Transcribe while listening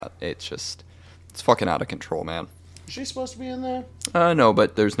it's fucking out of control, man. Is she supposed to be in there? No,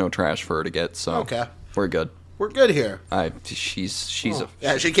 but there's no trash for her to get, so okay, we're good. We're good here. She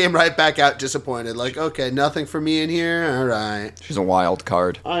came right back out disappointed. Like, okay, nothing for me in here. All right. She's a wild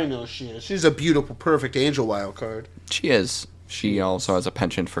card. I know she is. She's a beautiful, perfect angel wild card. She is. She also has a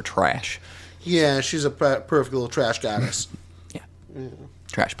penchant for trash. Yeah, she's a perfect little trash goddess. Yeah.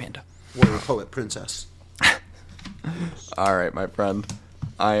 Trash panda. Warrior poet princess. All right, my friend.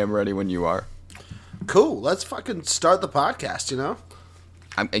 I am ready when you are. Cool. Let's fucking start the podcast, you know?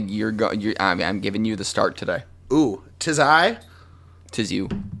 I'm giving you the start today. Ooh, 'tis I? 'Tis you.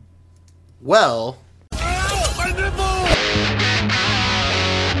 Well... My nipple!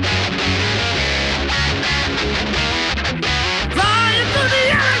 Flying through the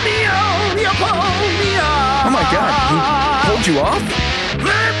enemy, you pulled me off. Oh my god, he pulled you off?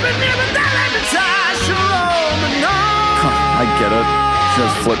 I get it. She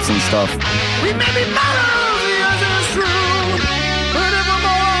does flips and stuff. We may be models, yes, it's true. But if I'm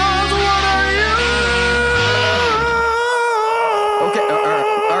morons, what are you? Okay, all right.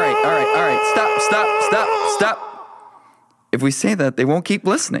 Stop. If we say that, they won't keep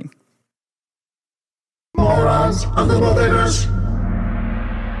listening. Morons of the multiverse.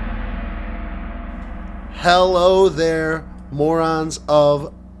 Hello there, morons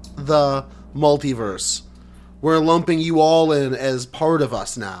of the multiverse. We're lumping you all in as part of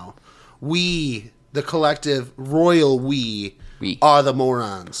us now. We, the collective royal we, are the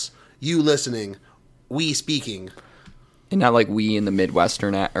morons. You listening, we speaking. And not like we in the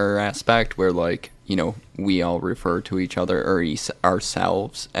Midwestern aspect where, like, you know, we all refer to each other or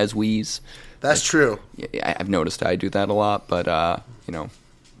ourselves as we's. That's true. I've noticed I do that a lot, but, you know.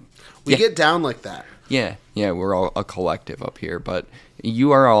 We get down like that. Yeah, we're all a collective up here, but you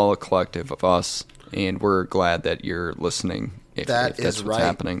are all a collective of us. And we're glad that you're listening. If that's what's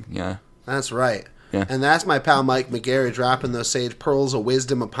happening. Yeah. That's right. Yeah. And that's my pal Mike McGarry dropping those sage pearls of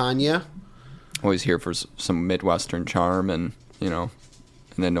wisdom upon you. Always here for some Midwestern charm and, you know,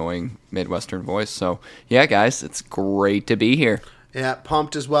 an annoying Midwestern voice. So, yeah, guys, it's great to be here. Yeah,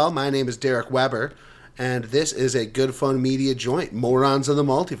 pumped as well. My name is Derek Weber, and this is a good fun media joint, Morons of the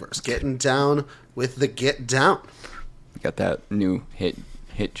Multiverse, getting down with the get down. Got that new hit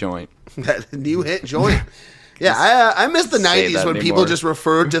joint. That new hit joint. Yeah, I miss the 90s when people just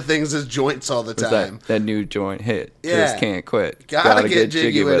referred to things as joints all the time. That new joint hit. Yeah. Just can't quit. Gotta get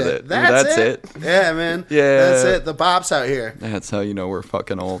jiggy with it. That's it. Yeah, man. Yeah. That's it. The bop's out here. That's how you know we're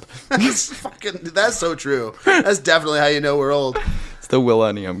fucking old. That's so true. That's definitely how you know we're old. It's the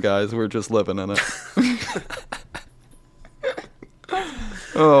millennium, guys. We're just living in it.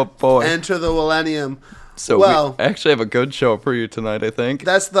 Oh, boy. Enter the millennium. So we actually have a good show for you tonight, I think.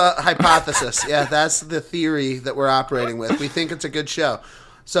 That's the hypothesis. Yeah, that's the theory that we're operating with. We think it's a good show.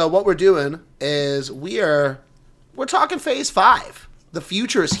 So what we're doing is we're talking Phase 5. The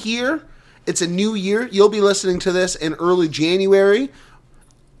future is here. It's a new year. You'll be listening to this in early January.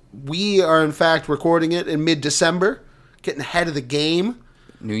 We are, in fact, recording it in mid-December, getting ahead of the game.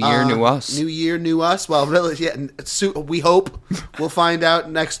 New year, new us. New year, new us. Well, really, yeah, we hope. We'll find out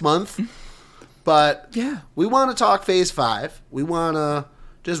next month. But yeah, we want to talk Phase 5. We want to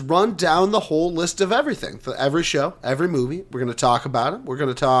just run down the whole list of everything. For every show, every movie, we're going to talk about them. We're going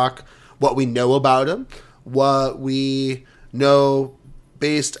to talk what we know about them, what we know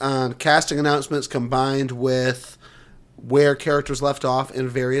based on casting announcements combined with where characters left off in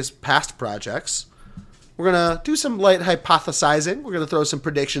various past projects. We're going to do some light hypothesizing. We're going to throw some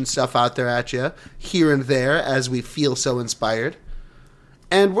prediction stuff out there at you here and there as we feel so inspired.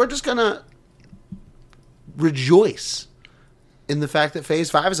 And we're just going to rejoice in the fact that Phase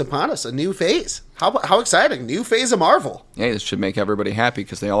 5 is upon us. A new phase. How exciting. New phase of Marvel. Hey, this should make everybody happy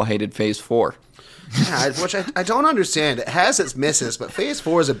because they all hated Phase 4. Yeah, which I don't understand. It has its misses, but Phase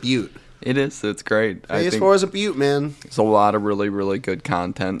 4 is a beaut. It is. It's great. Phase 4 is a beaut, man. There's a lot of really, really good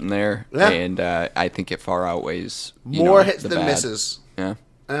content in there. Yeah. And I think it far outweighs more hits than misses. Yeah.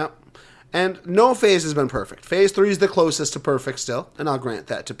 Yeah. And no phase has been perfect. Phase 3 is the closest to perfect still, and I'll grant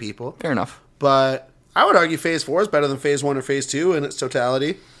that to people. Fair enough. But I would argue Phase 4 is better than Phase 1 or Phase 2 in its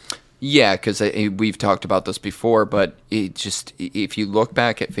totality. Yeah, because we've talked about this before, but it just, if you look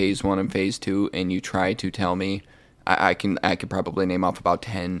back at Phase 1 and Phase 2 and you try to tell me, I could probably name off about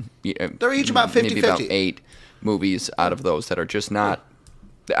 10. They're each about 50-50. Maybe about 8 movies out of those that are just not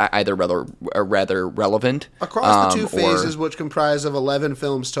either rather relevant. Across the two phases, which comprise of 11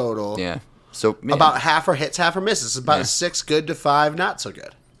 films total. Yeah. So about half are hits, half are misses. It's about 6 good to 5 not so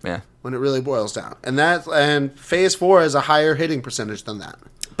good. Yeah. When it really boils down. And Phase 4 is a higher hitting percentage than that.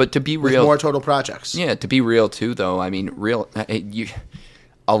 But to be real, with more total projects. Yeah, to be real too, though. I mean,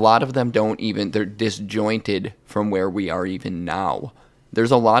 a lot of them they're disjointed from where we are even now.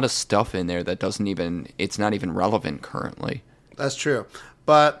 There's a lot of stuff in there that it's not even relevant currently. That's true.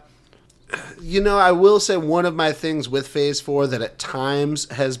 But, I will say one of my things with Phase 4 that at times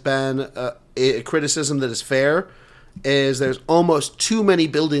has been a criticism that is fair is there's almost too many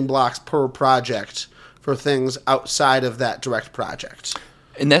building blocks per project for things outside of that direct project.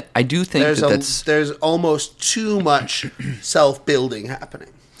 And that I do think there's almost too much self-building happening.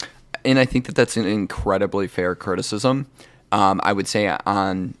 And I think that's an incredibly fair criticism. I would say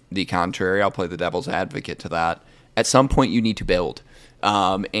on the contrary, I'll play the devil's advocate to that. At some point, you need to build.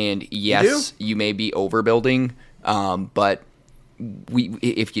 And yes, you may be overbuilding, but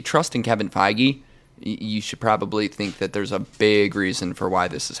if you trust in Kevin Feige, you should probably think that there's a big reason for why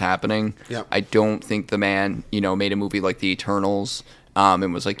this is happening. Yep. I don't think the man, made a movie like The Eternals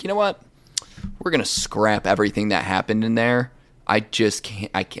and was like, you know what? We're going to scrap everything that happened in there. I just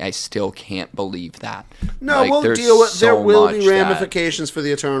can't. I still can't believe that. No, we'll deal with. There will be ramifications for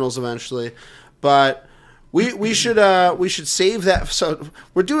the Eternals eventually, but we should save that. So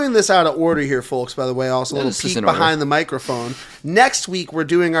we're doing this out of order here, folks. By the way, also a little peek behind the microphone. Next week we're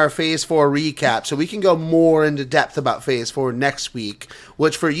doing our Phase 4 recap, so we can go more into depth about Phase 4 next week,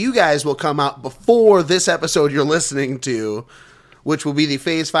 which for you guys will come out before this episode you're listening to, which will be the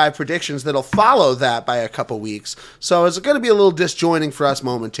Phase 5 predictions that'll follow that by a couple weeks. So it's going to be a little disjointing for us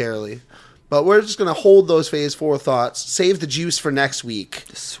momentarily. But we're just going to hold those Phase 4 thoughts, save the juice for next week.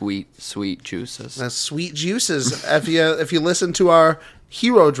 Sweet, sweet juices. The sweet juices. If you listen to our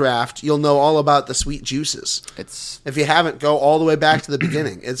hero draft, you'll know all about the sweet juices. If you haven't, go all the way back to the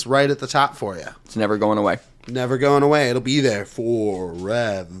beginning. It's right at the top for you. It's never going away. Never going away. It'll be there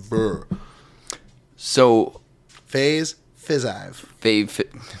forever. So, Phase Fizzive.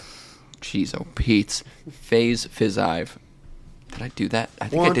 Jeez, oh, Pete's. Phase Fizzive. Did I do that? I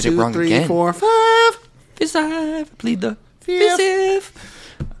think 1, I did 2, it wrong 3, again. 4, 5. Fizzive. Plead the Fizzive.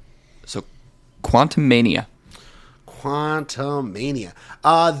 So, Quantumania. Quantumania.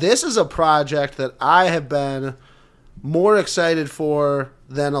 This is a project that I have been more excited for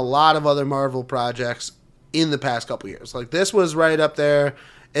than a lot of other Marvel projects in the past couple years. Like, this was right up there.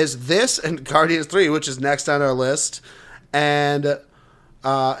 Is this and Guardians 3, which is next on our list, and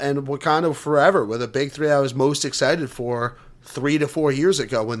Wakanda Forever were the big three I was most excited for 3 to 4 years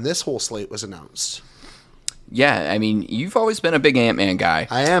ago when this whole slate was announced. Yeah, I mean, you've always been a big Ant-Man guy.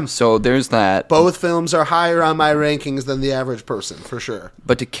 I am. So there's that. Both films are higher on my rankings than the average person, for sure.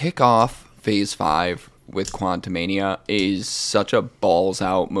 But to kick off Phase 5 with Quantumania is such a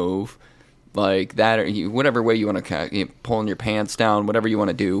balls-out move. Like, that, or whatever way you want to, pulling your pants down, whatever you want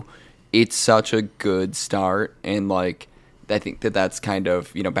to do, it's such a good start. And, like, I think that's kind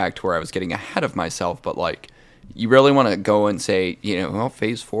of, back to where I was getting ahead of myself. But, like, you really want to go and say, well,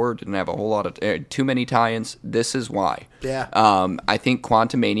 Phase 4 didn't have a whole lot of, too many tie-ins. This is why. Yeah. I think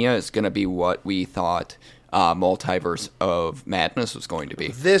Quantumania is going to be what we thought Multiverse of Madness was going to be.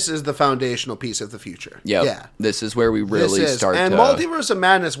 This is the foundational piece of the future. Yep. Yeah. This is where we really start and to... Multiverse of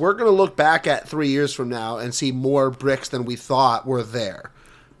Madness, we're going to look back at 3 years from now and see more bricks than we thought were there.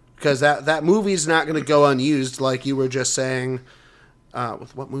 Because that movie's not going to go unused like you were just saying.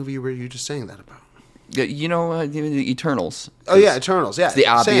 With what movie were you just saying that about? The Eternals. Oh, yeah, Eternals, yeah. It's the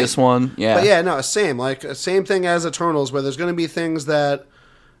obvious one, yeah. But yeah, no, same. Like, same thing as Eternals, where there's going to be things that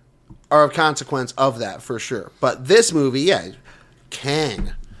are of consequence of that, for sure. But this movie, yeah,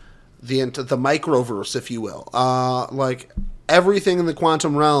 Kang, the microverse, if you will. Like, everything in the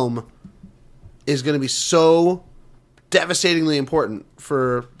quantum realm is going to be so devastatingly important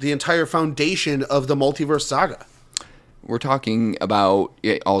for the entire foundation of the multiverse saga. We're talking about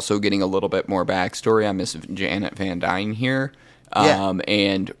also getting a little bit more backstory on Miss Janet Van Dyne here,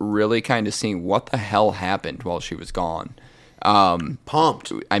 and really kind of seeing what the hell happened while she was gone.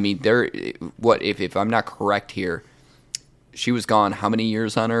 Pumped. I mean, if I'm not correct here, she was gone how many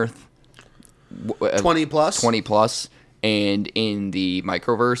years on Earth? 20 plus. 20 plus, and in the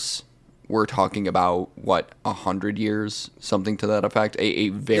microverse, we're talking about 100 years, something to that effect. A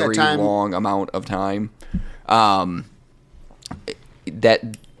very long amount of time.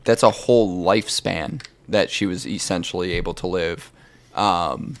 That's a whole lifespan that she was essentially able to live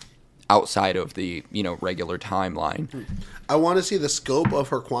outside of the regular timeline. I want to see the scope of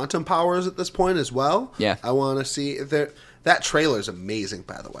her quantum powers at this point as well. Yeah, I want to see that trailer is amazing,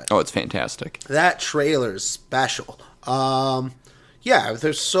 by the way. Oh, it's fantastic. That trailer is special. Yeah,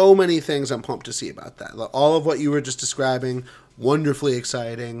 there's so many things I'm pumped to see about that. All of what you were just describing, wonderfully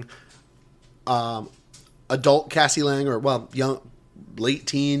exciting. Adult Cassie Lang, or young, late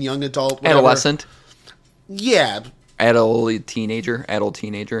teen, young adult, whatever. Adolescent. Yeah, adult teenager.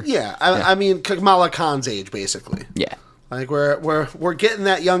 Yeah, I mean Kamala Khan's age, basically. Yeah. Like we're getting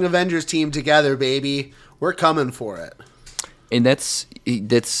that Young Avengers team together, baby. We're coming for it. And that's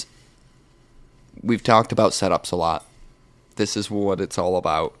we've talked about setups a lot. This is what it's all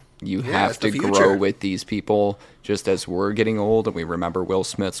about. You have to grow with these people, just as we're getting old and we remember Will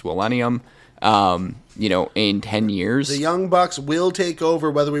Smith's Millennium. In 10 years, the Young Bucks will take over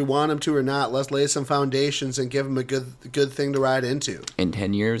whether we want them to or not. Let's lay some foundations and give them a good thing to ride into. In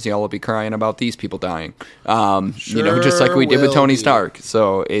 10 years, y'all will be crying about these people dying. Just like we did with Tony Stark.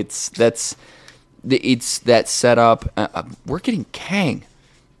 So it's that setup. We're getting Kang.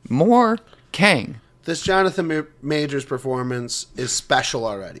 More Kang. This Jonathan Majors performance is special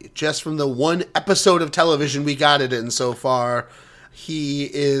already. Just from the one episode of television we got it in so far, he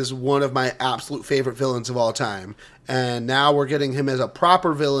is one of my absolute favorite villains of all time. And now we're getting him as a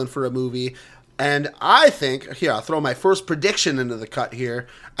proper villain for a movie. And I think, here, I'll throw my first prediction into the cut here.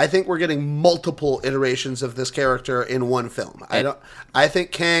 I think we're getting multiple iterations of this character in one film. I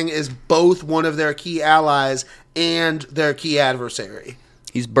think Kang is both one of their key allies and their key adversary.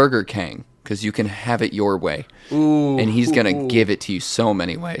 He's Burger Kang, because you can have it your way. Ooh, and he's going to give it to you so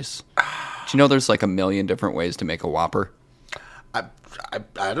many ways. Do you know there's like 1 million different ways to make a Whopper?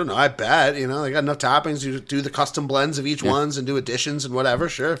 I don't know. I bet, they got enough toppings. You do the custom blends of each ones and do additions and whatever.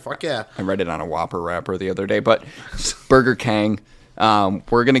 Sure. Fuck yeah. I read it on a Whopper wrapper the other day. But Burger Kang,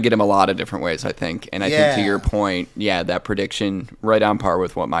 we're going to get him a lot of different ways, I think. And I think to your point, that prediction, right on par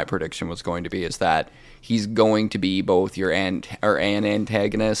with what my prediction was going to be, is that he's going to be both an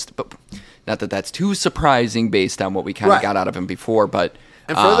antagonist. But not that that's too surprising based on what we kind of got out of him before. But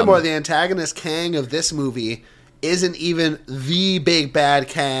and furthermore, the antagonist Kang of this movie isn't even the big bad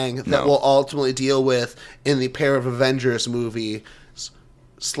Kang that we'll ultimately deal with in the Pair of Avengers movie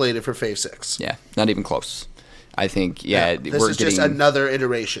slated for Phase 6. Yeah, not even close. I think, this is just another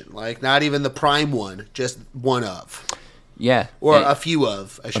iteration. Like, not even the prime one, just one of. Yeah. Or a few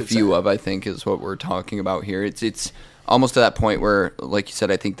of, I should say. A few of, I think, is what we're talking about here. It's almost to that point where, like you said,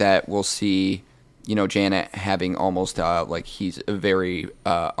 I think that we'll see, Janet having almost, he's a very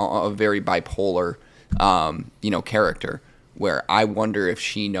bipolar character, where I wonder if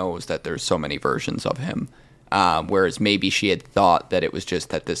she knows that there's so many versions of him, whereas maybe she had thought that it was just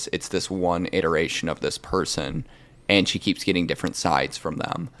that it's this one iteration of this person, and she keeps getting different sides from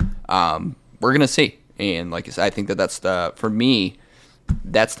them. We're gonna see, and like I said, I think that's for me,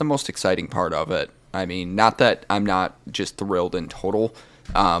 that's the most exciting part of it. I mean, not that I'm not just thrilled in total,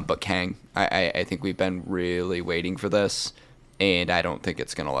 but Kang, I think we've been really waiting for this, and I don't think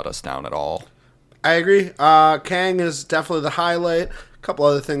it's gonna let us down at all. I agree. Kang is definitely the highlight. A couple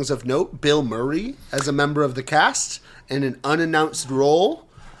other things of note. Bill Murray as a member of the cast in an unannounced role.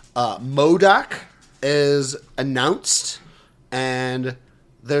 MODOK is announced, and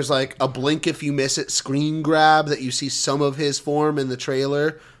there's like a blink if you miss it screen grab that you see some of his form in the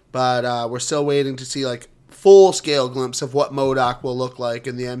trailer, but we're still waiting to see like full-scale glimpse of what MODOK will look like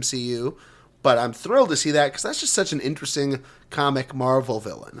in the MCU. But I'm thrilled to see that because that's just such an interesting comic Marvel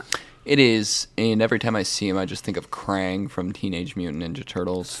villain. It is, and every time I see him, I just think of Krang from Teenage Mutant Ninja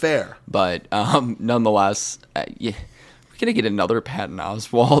Turtles. Fair. But nonetheless, we're going to get another Patton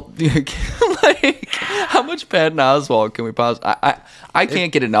Oswalt. Like, how much Patton Oswalt can we possibly... I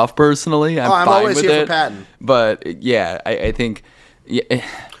can't get enough, personally. I'm fine always with here it. For Patton. But, yeah, I think... Yeah.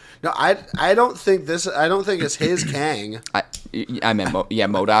 No, I don't think it's his Kang. I meant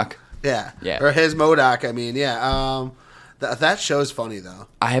MODOK. Yeah. Or his MODOK, I mean, yeah. That show's funny though.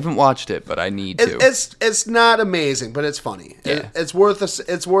 I haven't watched it, but I need to. It's not amazing, but it's funny. Yeah. It's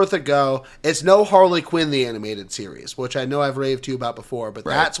worth a go. It's no Harley Quinn the animated series, which I know I've raved to you about before, but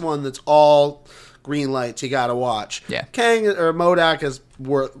that's one that's all green lights. You got to watch. Yeah. Kang or MODOK is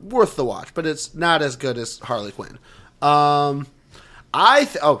worth the watch, but it's not as good as Harley Quinn.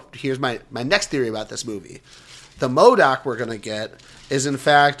 Here's my next theory about this movie. The MODOK we're gonna get is in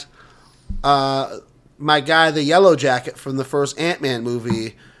fact my guy, the Yellow Jacket from the first Ant-Man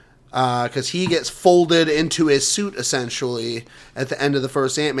movie, because he gets folded into his suit, essentially, at the end of the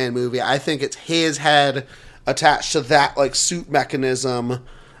first Ant-Man movie. I think it's his head attached to that, like, suit mechanism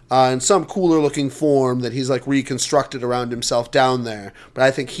in some cooler-looking form that he's, like, reconstructed around himself down there. But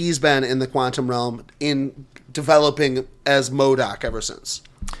I think he's been in the quantum realm in developing as MODOK ever since.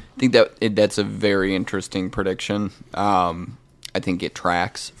 I think that's a very interesting prediction. I think it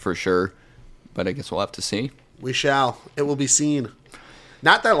tracks, for sure. But I guess we'll have to see. We shall. It will be seen.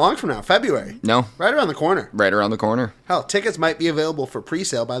 Not that long from now. February. No. Right around the corner. Right around the corner. Hell, tickets might be available for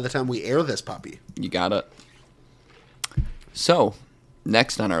pre-sale by the time we air this puppy. You got it. So,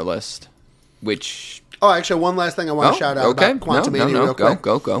 next on our list, which Oh, actually, one last thing I want to shout out about Quantumania real quick.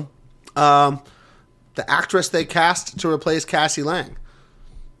 Go. The actress they cast to replace Cassie Lang.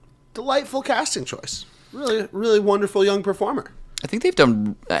 Delightful casting choice. Really, really wonderful young performer. I think they've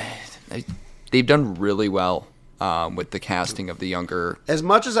done really well with the casting of the younger. As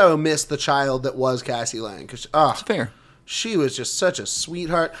much as I will miss the child that was Cassie Lang, because It's fair. she was just such a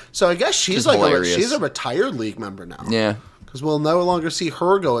sweetheart. So I guess she's Just like hilarious. she's a retired League member now. Yeah. Because we'll no longer see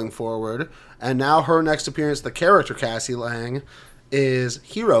her going forward, and now her next appearance, the character Cassie Lang, is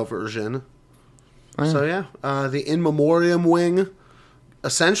hero version. So yeah, the In Memoriam wing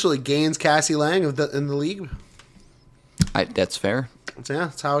essentially gains Cassie Lang in the league. That's fair. So yeah,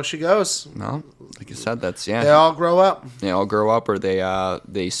 that's how she goes. No, like you said, They all grow up. They all grow up, or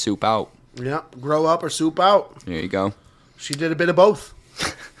they soup out. Yeah, grow up or soup out. There you go. She did a bit of both.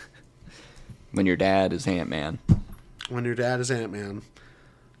 When your dad is Ant-Man. When your dad is Ant-Man.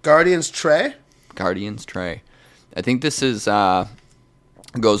 Guardians Trey. I think this is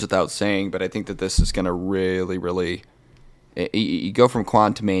goes without saying, but I think that this is going to really, really. You go from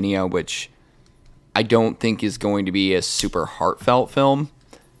Quantumania, which I don't think is going to be a super heartfelt film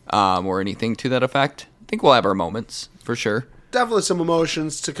or anything to that effect. I think we'll have our moments for sure. Definitely some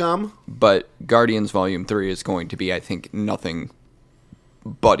emotions to come. But Guardians Volume 3 is going to be, I think, nothing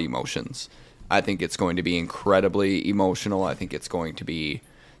but emotions. I think it's going to be incredibly emotional. I think it's going to be...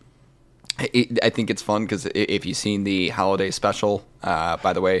 I think it's fun because if you've seen the holiday special,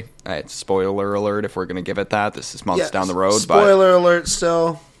 by the way, spoiler alert if we're going to give it that. This is months down the road. Spoiler alert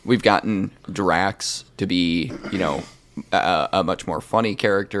still. We've gotten Drax to be, a much more funny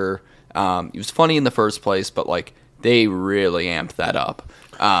character. He was funny in the first place, but, like, they really amped that up.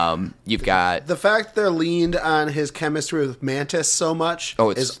 You've got... The fact they're leaned on his chemistry with Mantis so much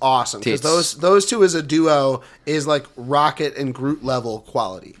is awesome. Because those two as a duo is like Rocket and Groot level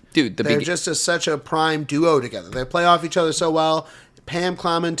quality. Dude, they're just such a prime duo together. They play off each other so well. Pam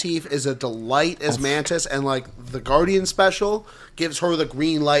Clementif is a delight as Mantis, and like the Guardian special gives her the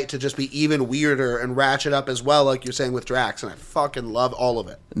green light to just be even weirder and ratchet up as well, like you're saying with Drax, and I fucking love all of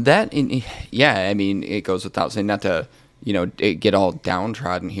it. I mean, it goes without saying, not to get all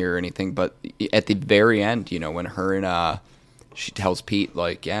downtrodden here or anything, but at the very end, when her and she tells Pete,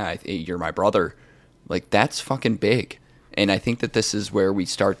 like, yeah, you're my brother, like, that's fucking big. And I think that this is where we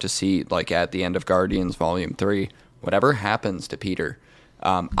start to see, like, at the end of Guardians Volume 3, whatever happens to Peter,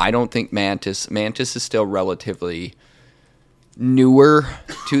 I don't think Mantis is still relatively newer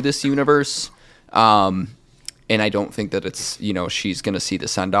to this universe, and I don't think that it's, she's going to see the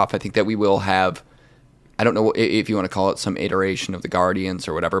send-off. I think that we will have, I don't know if you want to call it some iteration of the Guardians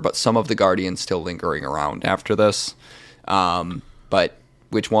or whatever, but some of the Guardians still lingering around after this. But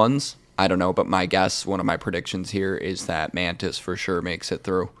which ones? I don't know, but my guess, one of my predictions here is that Mantis for sure makes it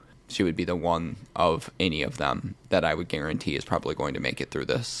through. She would be the one of any of them that I would guarantee is probably going to make it through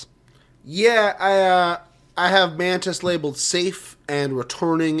this. Yeah, I have Mantis labeled safe and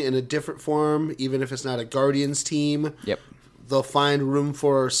returning in a different form, even if it's not a Guardians team. Yep. They'll find room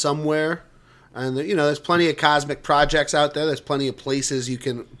for her somewhere. And, there's plenty of cosmic projects out there. There's plenty of places you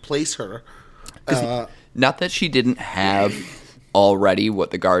can place her. Not that she didn't have already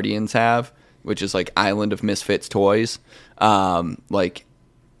what the Guardians have, which is like Island of Misfits toys. Like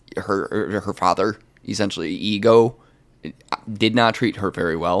her father, essentially Ego, did not treat her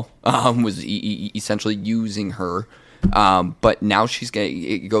very well. Was essentially using her. But now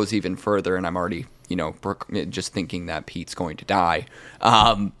it goes even further, and I'm already just thinking that Pete's going to die.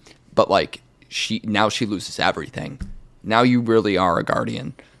 But like she loses everything. Now you really are a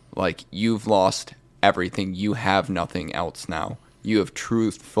Guardian. Like, you've lost everything. You have nothing else now. You have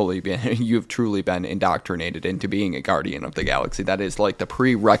truly been indoctrinated into being a Guardian of the Galaxy. That is like the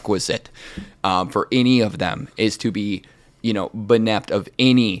prerequisite for any of them, is to be, benept of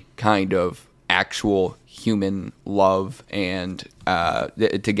any kind of actual human love and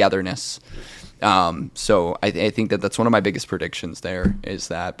togetherness. So I think that that's one of my biggest predictions there, is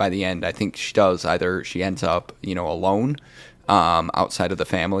that by the end, I think she ends up, alone, outside of the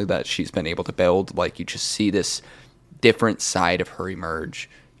family that she's been able to build. Like, you just see this different side of her emerge.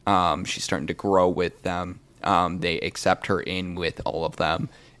 She's starting to grow with them. They accept her in with all of them.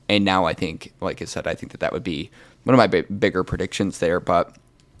 And now I think, like I said, I think that would be one of my bigger predictions there. But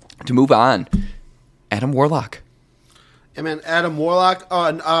to move on, Adam Warlock. Yeah, man, Adam Warlock.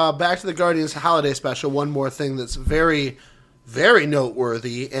 Back to the Guardians holiday special. One more thing that's very, very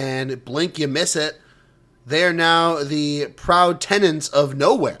noteworthy, and blink you miss it. They are now the proud tenants of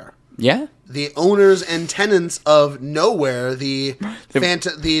Nowhere. Yeah. The owners and tenants of Nowhere, the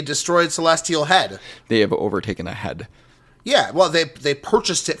destroyed celestial head. They have overtaken a head. Yeah, well, they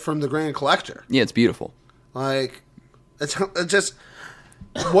purchased it from the Grand Collector. Yeah, it's beautiful. Like, it's just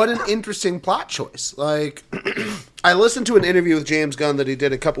what an interesting plot choice. Like, I listened to an interview with James Gunn that he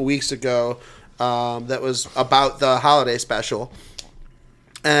did a couple weeks ago that was about the holiday special,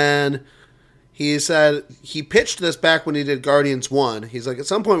 and he said he pitched this back when he did Guardians 1. He's like, at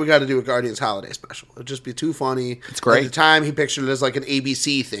some point we got to do a Guardians holiday special. It'd just be too funny. It's great. At the time, he pictured it as like an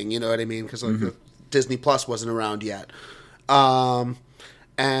ABC thing, you know what I mean? Because like Disney Plus wasn't around yet.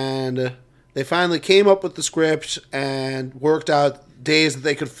 And they finally came up with the script and worked out days that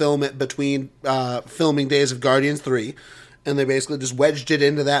they could film it between filming days of Guardians 3. And they basically just wedged it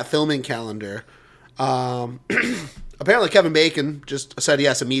into that filming calendar. Apparently Kevin Bacon just said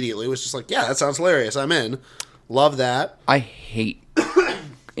yes immediately. Was just like, yeah, that sounds hilarious. I'm in. Love that. I hate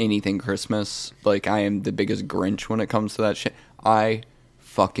anything Christmas. Like, I am the biggest Grinch when it comes to that shit. I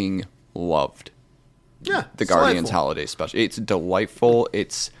fucking loved the Guardians delightful. holiday special. It's delightful.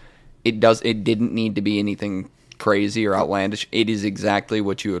 It didn't need to be anything crazy or outlandish. It is exactly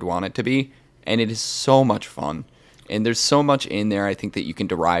what you would want it to be, and it is so much fun. And there's so much in there, I think, that you can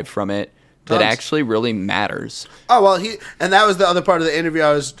derive from it that actually really matters. Oh, well, and that was the other part of the interview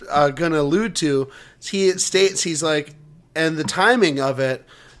I was going to allude to. He states, he's like, and the timing of it,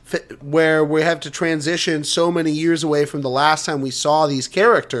 where we have to transition so many years away from the last time we saw these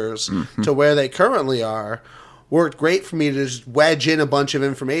characters to where they currently are, worked great for me to just wedge in a bunch of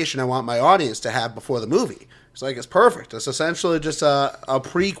information I want my audience to have before the movie. It's like, it's perfect. It's essentially just a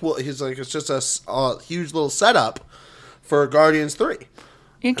prequel. He's like, it's just a huge little setup for Guardians 3.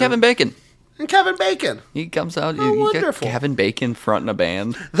 And Kevin Bacon. And Kevin Bacon. He comes out. Oh, you get wonderful. Kevin Bacon fronting a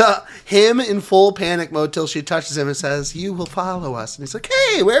band. Him in full panic mode till she touches him and says, "You will follow us." And he's like,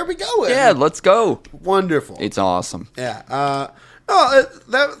 "Hey, where are we going?" Yeah, let's go. Wonderful. It's awesome. Yeah.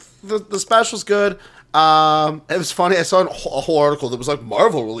 The special's good. It was funny. I saw a whole article that was like,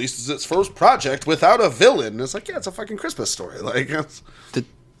 Marvel releases its first project without a villain. And it's like, yeah, it's a fucking Christmas story. Like,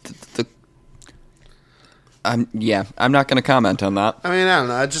 I'm not going to comment on that. I mean, I don't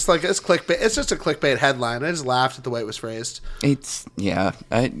know. It's just like, it's clickbait. It's just a clickbait headline. I just laughed at the way it was phrased.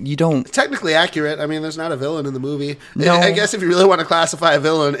 You don't. Technically accurate. I mean, there's not a villain in the movie. No. I guess if you really want to classify a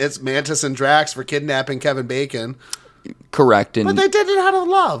villain, it's Mantis and Drax for kidnapping Kevin Bacon. Correct. And But they did it out of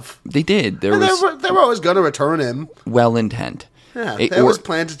love. they did. There And was they were always going to return him. well intent. Yeah, they always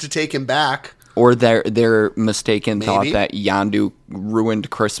planted to take him back. Or their mistaken thought Maybe. that Yondu ruined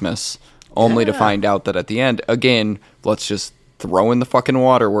Christmas, only to find out that at the end, again, let's just throw in the fucking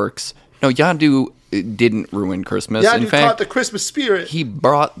waterworks. No, Yondu didn't ruin Christmas. Yeah, in you fact, caught the Christmas spirit. he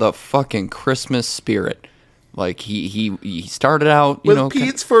brought the fucking Christmas spirit. Like, he started out, With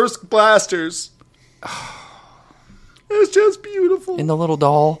Pete's first blasters. It was just beautiful. in the little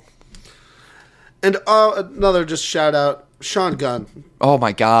doll. And another just shout out, Sean Gunn. Oh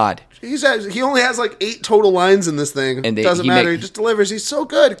my God. He only has like 8 total lines in this thing. And Doesn't matter. He just delivers. He's so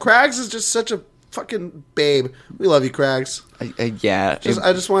good. Craggs is just such a fucking babe. We love you, Craggs. I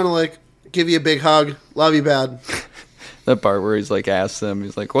just want to like give you a big hug. Love you bad. That part where he's like, asks them,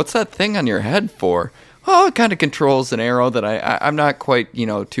 he's like, what's that thing on your head for? Oh, it kind of controls an arrow that I'm not quite,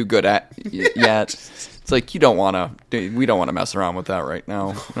 too good at yet. It's like, we don't want to mess around with that right now.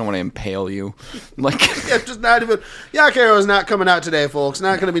 I don't want to impale you. Like, Yeah, just not even. Yak Arrow is not coming out today, folks.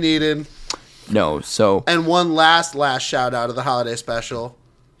 Not going to be needed. no, so And one last shout out of the holiday special.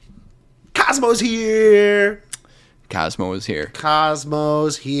 Cosmo's here. Cosmo is here.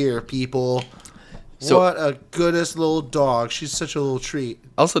 Cosmo's here, people. So- what a goodest little dog. She's such a little treat.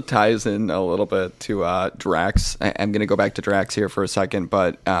 Also ties in a little bit to Drax. I'm going to go back to Drax here for a second,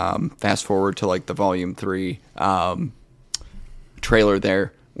 but fast forward to like the Volume 3 trailer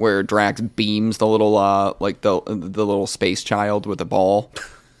there, where Drax beams the little the little space child with a ball.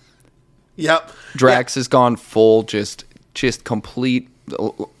 Yep. Drax has gone full, just complete,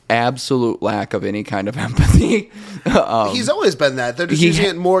 absolute lack of any kind of empathy. He's always been that. They're just he using ha-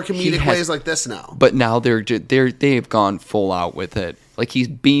 it in more he comedic has- ways like this now. But now they've gone full out with it. Like, he's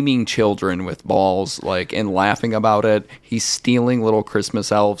beaming children with balls, like, and laughing about it. He's stealing little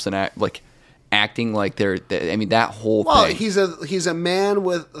Christmas elves and acting like that whole Well, thing. he's a man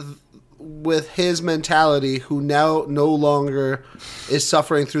with his mentality who now no longer is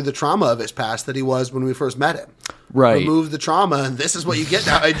suffering through the trauma of his past that he was when we first met him. Right. Remove the trauma, and this is what you get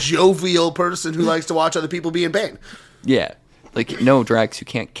now: a jovial person who likes to watch other people be in pain. Yeah. Like, no, Drax, you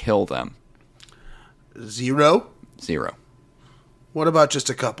can't kill them. 0. 0. What about just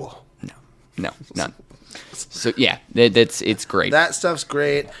a couple? No, none. So yeah, it's great. That stuff's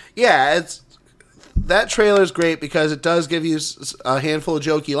great. Yeah, that trailer is great because it does give you a handful of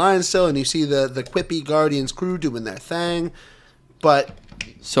jokey lines still, and you see the quippy Guardians crew doing their thing. But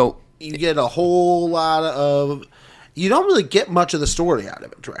So you get a whole lot of... You don't really get much of the story out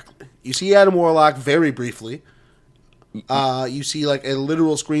of it directly. You see Adam Warlock very briefly. You see like a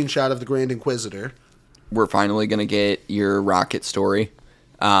literal screenshot of the Grand Inquisitor. we're finally gonna get your Rocket story,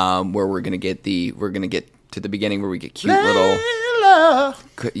 where we're gonna get to the beginning where we get cute little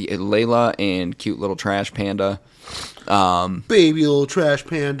Layla and cute little trash panda, baby little trash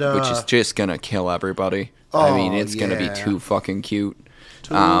panda, which is just gonna kill everybody. I mean, it's gonna be too fucking cute.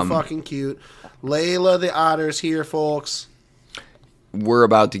 Too fucking cute. Layla the Otter's here, folks. We're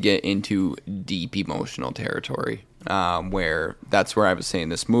about to get into deep emotional territory, where that's where I was saying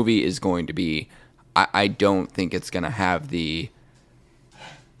this movie is going to be. I don't think it's going to have the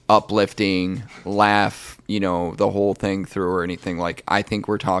uplifting laugh, the whole thing through or anything. Like, I think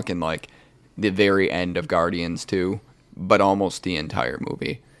we're talking like the very end of Guardians 2, but almost the entire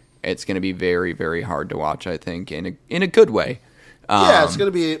movie. It's going to be very, very hard to watch, I think, in a good way. Yeah, it's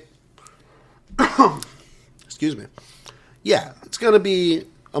going to be... Excuse me. Yeah, it's going to be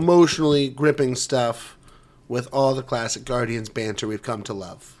emotionally gripping stuff with all the classic Guardians banter we've come to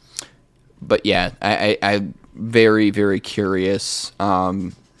love. But yeah, I'm very, very curious.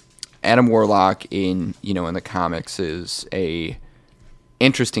 Adam Warlock in the comics is a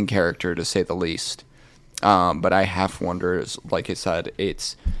interesting character to say the least. But I half wonder, like I said,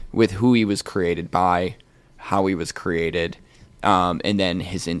 it's with who he was created by, how he was created, and then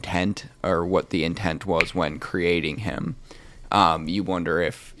his intent, or what the intent was when creating him. You wonder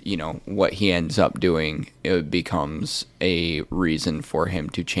if, what he ends up doing, it becomes a reason for him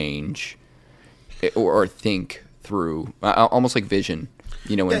to change or think through, almost like Vision,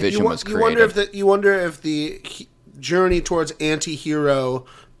 when Vision was created. You wonder if the journey towards anti-hero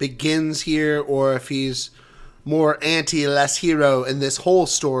begins here, or if he's more anti-less hero in this whole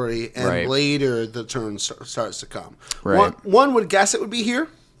story, and later the turn starts to come. Right. One would guess it would be here.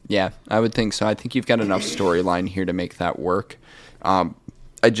 Yeah, I would think so. I think you've got enough storyline here to make that work. Could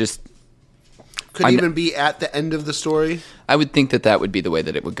even be at the end of the story. I would think that would be the way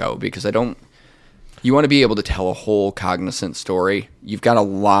that it would go, because you want to be able to tell a whole cognizant story. You've got a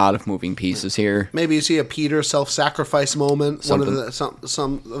lot of moving pieces here. Maybe you see a Peter self-sacrifice moment. Something. One of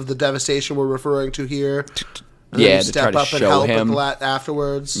some of the devastation we're referring to here. To try to show him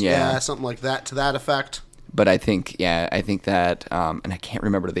afterwards. Yeah, something like that, to that effect. But I think that, and I can't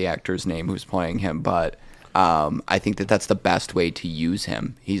remember the actor's name who's playing him, but I think that's the best way to use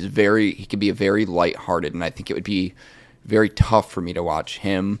him. He can be a very lighthearted, and I think it would be very tough for me to watch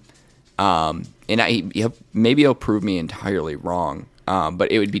him. And maybe he'll prove me entirely wrong, but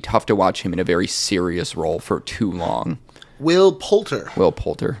it would be tough to watch him in a very serious role for too long. Will Poulter.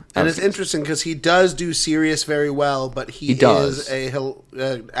 And it's interesting because he does do serious very well, but he is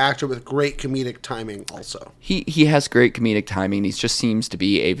an actor with great comedic timing also. He has great comedic timing. He just seems to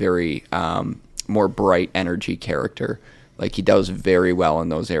be a very more bright energy character. Like, he does very well in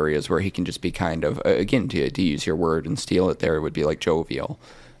those areas where he can just be kind of, again, to use your word and steal it there, it would be like jovial.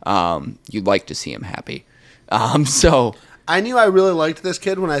 You'd like to see him happy. So... I knew I really liked this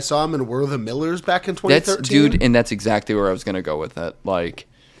kid when I saw him in We're the Millers back in 2013. And that's exactly where I was going to go with it. Like,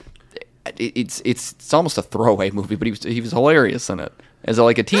 it's almost a throwaway movie, but he was hilarious in it as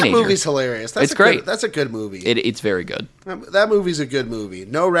a teenager. That movie's hilarious. It's great. That's a good movie. It's very good. That movie's a good movie.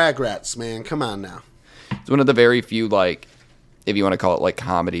 No regrets, man. Come on now. It's one of the very few, if you want to call it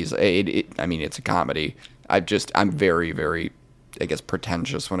comedies. It's a comedy. I'm very, very, I guess,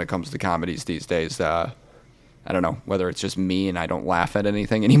 pretentious when it comes to comedies these days. I don't know whether it's just me and I don't laugh at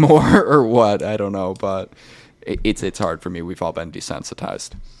anything anymore or what. I don't know, but it's hard for me. We've all been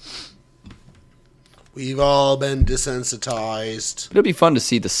desensitized. We've all been desensitized. It'll be fun to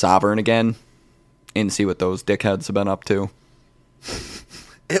see the Sovereign again and see what those dickheads have been up to.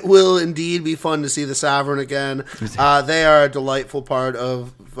 It will indeed be fun to see the Sovereign again. They are a delightful part of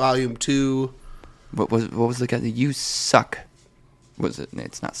Volume 2. What was the guy? You suck. Was it?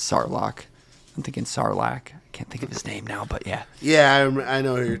 It's not Sarlacc. I'm thinking Sarlacc. I can't think of his name now, but yeah. Yeah, I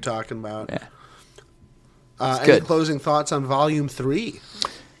know who you're talking about. Yeah. Any closing thoughts on Volume 3?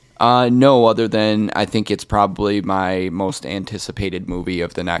 No, other than I think it's probably my most anticipated movie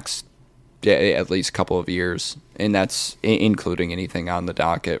of the next at least couple of years, and that's including anything on the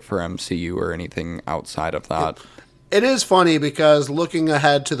docket for MCU or anything outside of that. It is funny because looking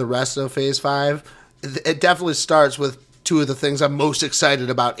ahead to the rest of Phase 5, it definitely starts with two of the things I'm most excited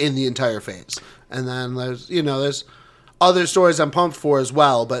about in the entire phase. And then there's other stories I'm pumped for as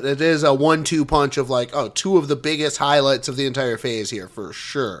well, but it is a 1-2 punch of two of the biggest highlights of the entire phase here for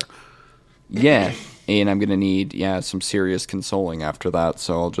sure. Yeah, and I'm gonna need some serious consoling after that.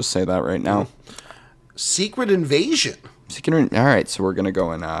 So I'll just say that right now. Secret Invasion. All right, so we're gonna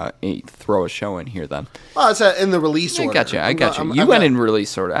go and throw a show in here then. Well, it's in the release order. I got you. You went in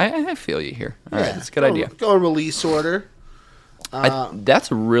release order. I feel you here. All right, that's a good idea. Go in release order.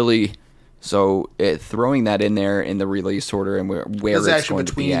 That's really throwing that in there in the release order and where it's actually going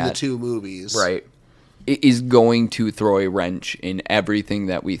to be at, the two movies, right? It is going to throw a wrench in everything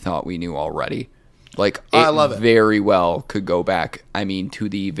that we thought we knew already. Like I love it. Very well could go back. I mean, to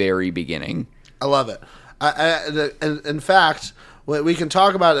the very beginning. I love it. In fact, we can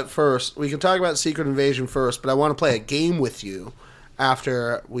talk about it first. We can talk about Secret Invasion first, but I want to play a game with you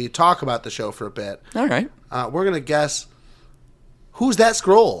after we talk about the show for a bit. All right. We're gonna guess who's that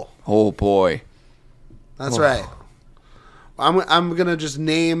scroll. Oh boy. That's right. I'm gonna just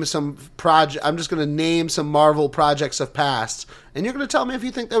name some I'm just gonna name some Marvel projects of past, and you're gonna tell me if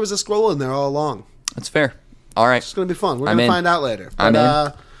you think there was a scroll in there all along. That's fair. All right. It's gonna be fun. We're gonna find out later. But, I'm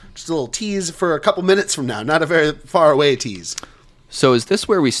in. Just a little tease for a couple minutes from now. Not a very far away tease. So is this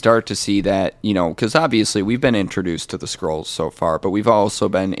where we start to see that, because obviously we've been introduced to the Skrulls so far, but we've also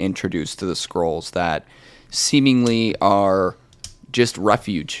been introduced to the Skrulls that seemingly are just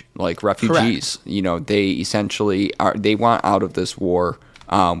refugees. Correct. They essentially they want out of this war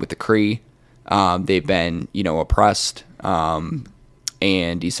with the Kree. They've been, oppressed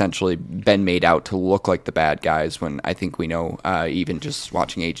and essentially been made out to look like the bad guys when I think we know, even just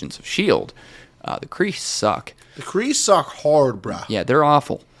watching Agents of S.H.I.E.L.D., the Kree suck. The Kree suck hard, bruh. Yeah, they're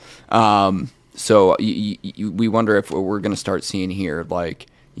awful. So we wonder if we're going to start seeing here,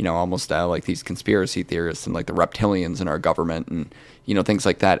 almost like these conspiracy theorists and like the reptilians in our government and, things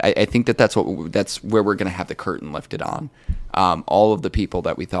like that. I think that's where we're going to have the curtain lifted on. All of the people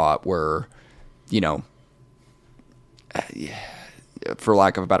that we thought were, for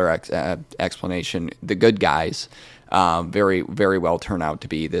lack of a better explanation, the good guys, very, very well turn out to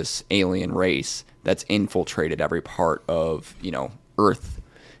be this alien race that's infiltrated every part of, Earth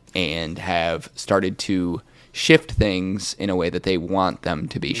and have started to shift things in a way that they want them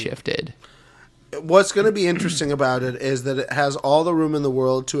to be shifted. What's going to be interesting about it is that it has all the room in the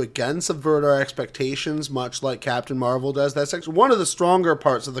world to again subvert our expectations, much like Captain Marvel does. That's actually one of the stronger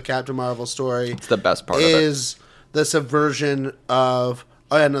parts of the Captain Marvel story. It's the best part is the subversion of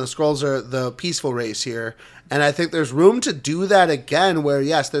the Skrulls are the peaceful race here, and I think there's room to do that again. Where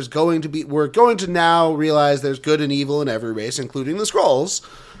yes, we're going to now realize there's good and evil in every race, including the Skrulls,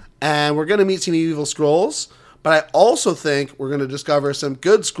 and we're going to meet some evil Skrulls. But I also think we're going to discover some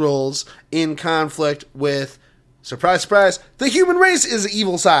good Skrulls in conflict with, surprise, surprise, the human race is the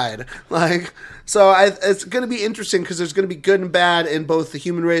evil side. It's going to be interesting because there's going to be good and bad in both the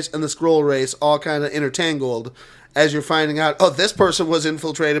human race and the Skrull race, all kind of intertangled as you're finding out, this person was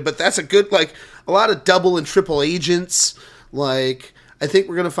infiltrated, but that's a lot of double and triple agents. I think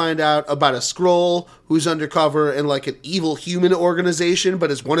we're going to find out about a Skrull who's undercover in an evil human organization, but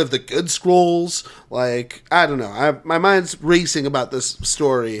is one of the good Skrulls. I don't know. My mind's racing about this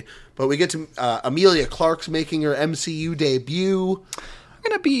story, but we get to Emilia Clarke's making her MCU debut.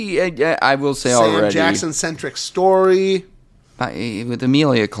 Going to be, I will say Sam already, Jackson-centric story. With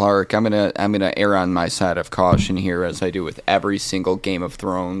Emilia Clarke, I'm gonna err on my side of caution here, as I do with every single Game of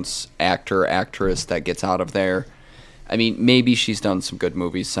Thrones actress that gets out of there. I mean, maybe she's done some good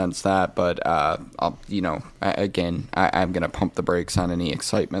movies since that, but I'm gonna pump the brakes on any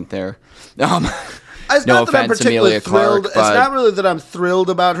excitement there. It's no not that I'm offense, particularly Emilia thrilled. Clarke, It's not really that I'm thrilled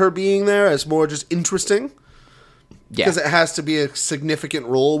about her being there. It's more just interesting. Yeah, because it has to be a significant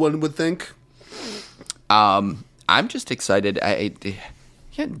role, one would think. I'm just excited.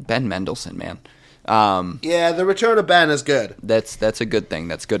 Ben Mendelsohn, man. Yeah, the return of Ben is good. That's a good thing.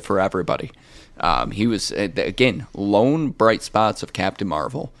 That's good for everybody. He was, again, lone bright spots of Captain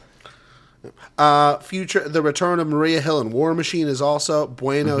Marvel. The return of Maria Hill and War Machine is also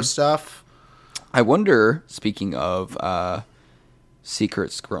bueno stuff. I wonder, speaking of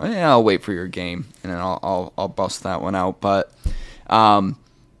Secret Scroll, I'll wait for your game and then I'll bust that one out. But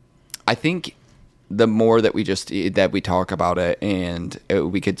I think the more that we talk about it, and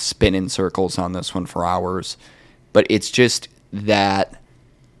we could spin in circles on this one for hours, but it's just that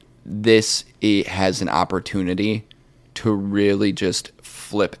it has an opportunity to really just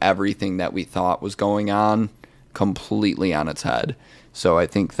flip everything that we thought was going on completely on its head. So I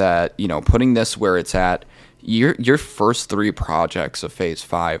think that, putting this where it's at, your first 3 projects of Phase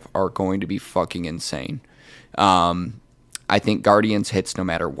 5 are going to be fucking insane. I think Guardians hits no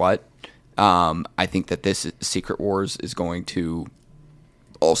matter what. I think that this Secret Wars is going to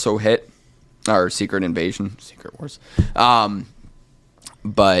also hit, or Secret Invasion, Secret Wars.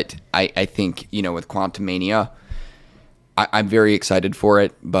 But I think, with Quantumania, I'm very excited for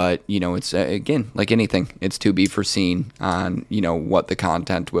it. But, it's, again, like anything, it's to be foreseen on, what the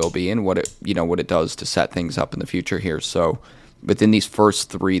content will be and what it does to set things up in the future here. So within these first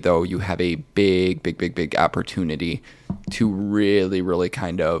 3, though, you have a big opportunity to really, really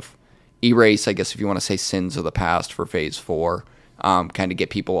kind of erase, I guess, if you want to say, sins of the past for Phase 4. Kind of get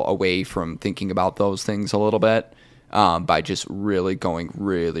people away from thinking about those things a little bit by just really going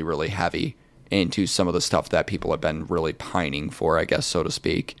really, really heavy into some of the stuff that people have been really pining for, I guess, so to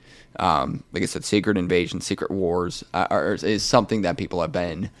speak. Like I said, Secret Invasion, Secret Wars is something that people have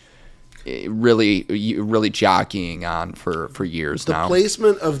been really jockeying on for years now. The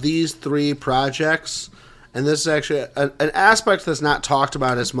placement of these 3 projects, and this is actually an aspect that's not talked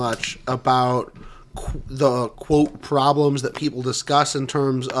about as much about the quote problems that people discuss in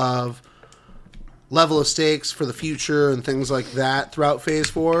terms of level of stakes for the future and things like that throughout Phase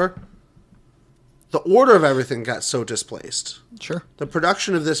 4. The order of everything got so displaced. Sure. The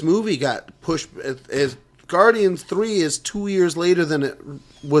production of this movie got pushed. Guardians 3 is 2 years later than it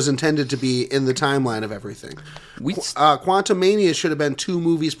was intended to be in the timeline of everything. Quantumania should have been 2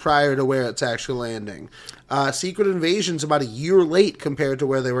 movies prior to where it's actually landing. Secret Invasion's about a year late compared to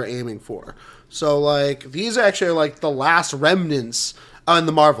where they were aiming for. So, like, these actually are, like, the last remnants in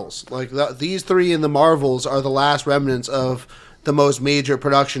the Marvels. Like, these 3 in the Marvels are the last remnants of the most major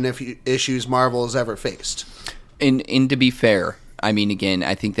production issues Marvel has ever faced. And to be fair, I mean, again,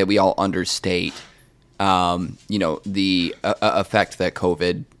 I think that we all understate, the effect that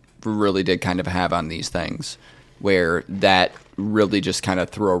COVID really did kind of have on these things, where that really just kind of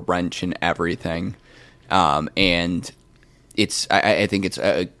threw a wrench in everything. And I think it's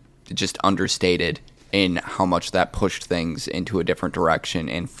just understated in how much that pushed things into a different direction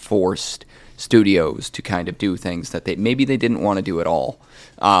and forced studios to kind of do things that maybe they didn't want to do at all.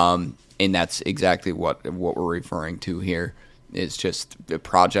 And that's exactly what we're referring to here. It's just the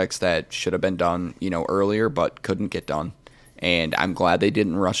projects that should have been done, earlier, but couldn't get done. And I'm glad they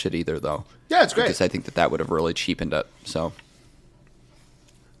didn't rush it either, though. Yeah, it's great. Because I think that would have really cheapened it. So,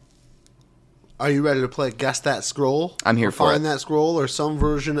 are you ready to play Guess That Scroll? I'm here for it. Find That Scroll, or some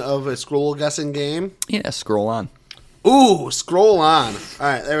version of a scroll guessing game? Yeah, scroll on. Ooh, scroll on. All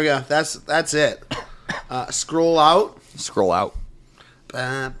right, there we go. That's it. Scroll out. Scroll out.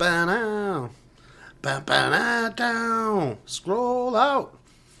 Ba-ba-now. Ba-ba-na-down. Scroll out.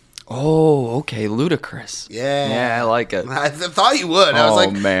 Oh, okay, ludicrous. Yeah, I like it. I thought you would. I was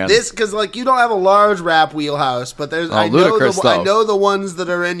like, man, this because like you don't have a large rap wheelhouse, but there's I know the ones that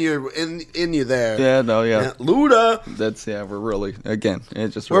are in you there. Yeah, no, yeah. Luda. That's we're really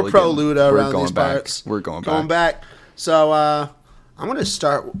it's just we're pro Luda around these parts. We're going back. So I'm gonna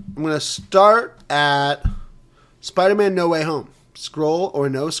start. At Spider-Man: No Way Home. Scroll or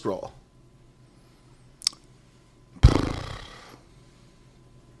no scroll?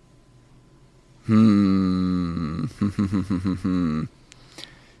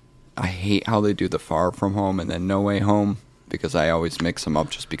 I hate how they do the Far From Home and then No Way Home because I always mix them up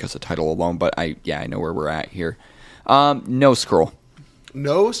just because of title alone. But I know where we're at here. No scroll.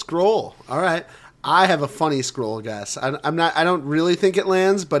 No scroll. All right. I have a funny scroll guess. I don't really think it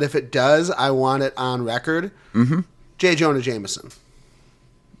lands, but if it does, I want it on record. Mm-hmm. J. Jonah Jameson.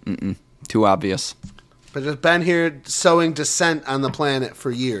 Too obvious. But has been here sowing dissent on the planet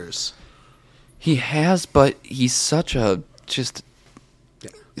for years. He has, but he's such a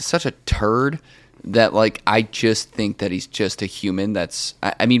turd that, like, I just think that he's just a human that's...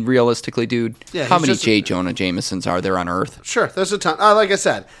 I mean, realistically, dude, how many J. Jonah Jamesons are there on Earth? Sure, there's a ton. Like I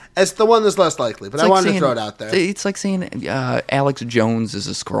said, it's the one that's less likely, but I wanted to throw it out there. It's like saying Alex Jones is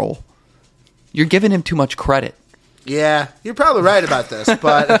a Skrull. You're giving him too much credit. Yeah, you're probably right about this,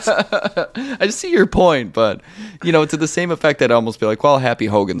 but... I just see your point, but, to the same effect, I'd almost be like, well, Happy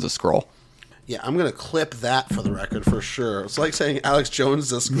Hogan's a Skrull. Yeah, I'm going to clip that for the record for sure. It's like saying Alex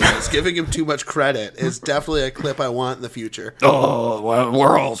Jones is a Skrull. It's giving him too much credit. It's definitely a clip I want in the future. Oh, well,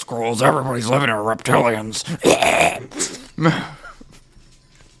 we're all Skrulls. Everybody's living in reptilians.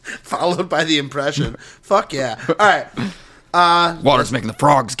 Followed by the impression. Fuck yeah. All right. Water's making the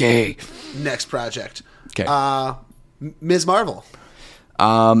frogs gay. Next project. Okay. Ms. Marvel.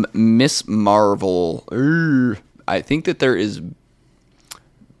 Miss Marvel. I think that there is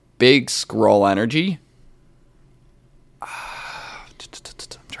big Skrull energy. I'm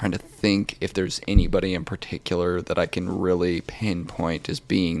trying to think if there's anybody in particular that I can really pinpoint as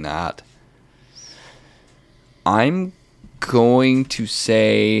being that. I'm going to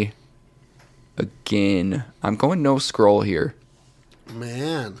say, again, I'm going no Skrull here.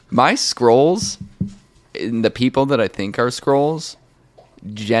 Man. My Skrulls, and the people that I think are Skrulls,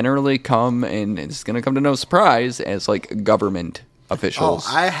 generally come, and it's going to come to no surprise, as like government officials.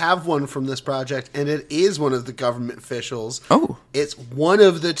 I have one from this project, and it is one of the government officials. Oh. It's one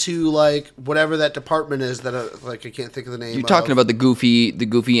of the two, like, whatever that department is that, like, I can't think of the name. You're talking about the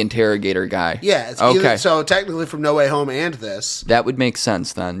goofy interrogator guy. Yeah. It's okay. Either, so technically from No Way Home and this. That would make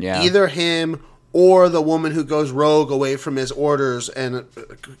sense then, yeah. Either him or the woman who goes rogue away from his orders and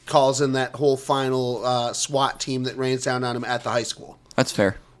calls in that whole final SWAT team that rains down on him at the high school. That's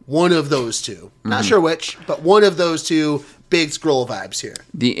fair. One of those two. Not sure which, but one of those two. Big scroll vibes here.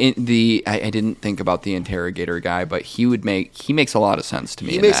 I didn't think about the interrogator guy, but he makes a lot of sense to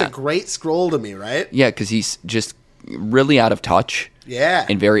me. He makes a great scroll to me, right? Yeah, because he's just really out of touch. Yeah.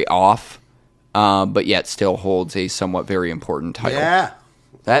 And very off, but yet still holds a somewhat very important title. Yeah.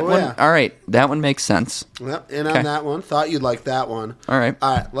 That one. All right, that one makes sense. Yep, in on that one. Thought you'd like that one. All right.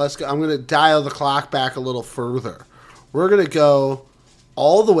 All right, let's go. I'm going to dial the clock back a little further. We're going to go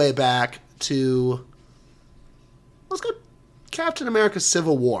all the way back to. Let's go. Captain America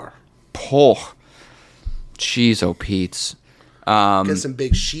Civil War. Oh, jeez, oh, Pete's. Get some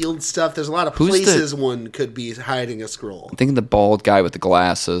big shield stuff. There's a lot of places one could be hiding a scroll. I'm thinking the bald guy with the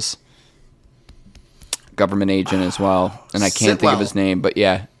glasses. Government agent as well. And I can't think of his name, but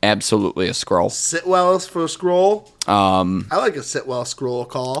yeah, absolutely a scroll. Sitwell for a scroll. I like a Sitwell scroll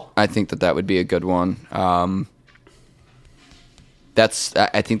call. I think that would be a good one. I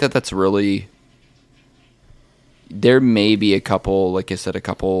think that's really... There may be a couple, like I said,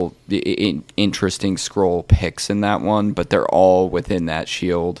 interesting scroll picks in that one, but they're all within that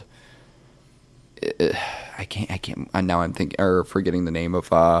shield. I can't. Now I'm forgetting the name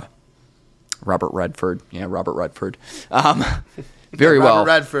of Robert Redford. Yeah, Robert Redford. Very well. Robert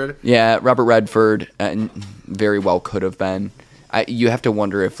Redford. Yeah, Robert Redford, and very well could have been. You have to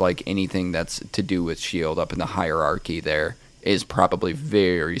wonder if like anything that's to do with shield up in the hierarchy there is probably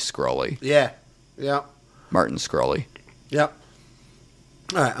very scrolly. Yeah. Yeah. Martin Scully. Yep.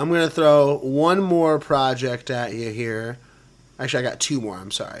 All right, I'm going to throw one more project at you here. Actually, I got two more,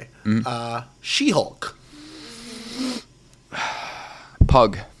 I'm sorry. She-Hulk.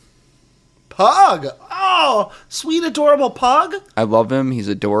 Pug. Pug! Oh, sweet, adorable Pug? I love him. He's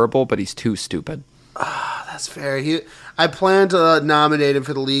adorable, but he's too stupid. That's fair. I plan to nominate him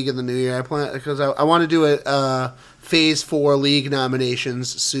for the league in the new year. Because I want to do a Phase 4 league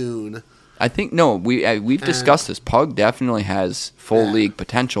nominations soon. I think we've discussed this. Pug definitely has full league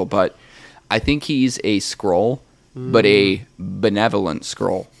potential, but I think he's a scroll, but a benevolent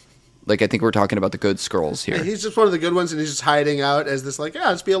scroll. Like I think we're talking about the good scrolls here. Yeah, he's just one of the good ones, and he's just hiding out as this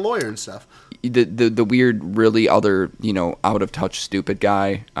let's be a lawyer and stuff. The weird, really other out of touch stupid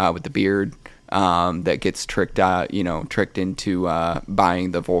guy with the beard that gets tricked into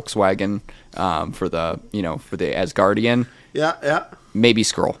buying the Volkswagen for the Asgardian. Yeah. Maybe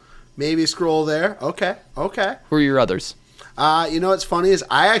scroll. Maybe scroll there. Okay. Who are your others? What's funny is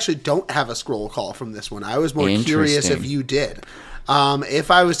I actually don't have a scroll call from this one. I was more curious if you did. If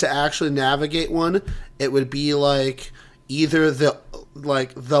I was to actually navigate one, it would be like either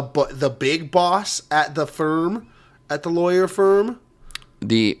the big boss at the firm, at the lawyer firm.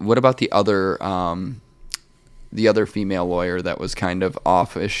 What about the other female lawyer that was kind of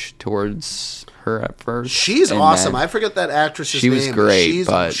offish towards her at first? She's awesome. I forget that actress's name. She was great,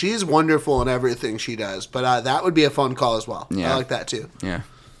 but she's wonderful in everything she does. But that would be a fun call as well. Yeah. I like that too. Yeah.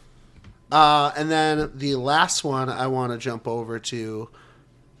 And then the last one I want to jump over to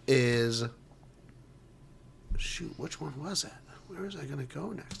is which one was it? Where was I going to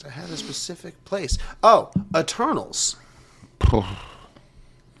go next? I had a specific place. Oh, Eternals. Oh,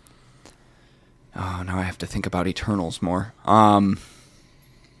 now I have to think about Eternals more.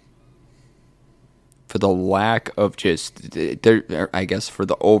 For the lack of I guess for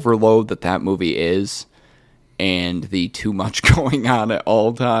the overload that movie is, and the too much going on at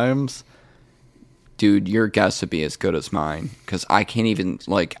all times, dude, your guess would be as good as mine, because I can't even,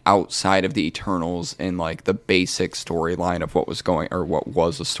 outside of the Eternals and, the basic storyline of what was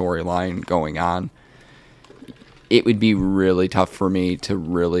a storyline going on, it would be really tough for me to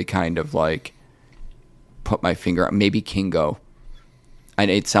really kind of, put my finger on. Maybe Kingo. And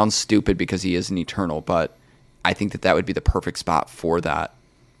it sounds stupid because he is an Eternal, but I think that would be the perfect spot for that.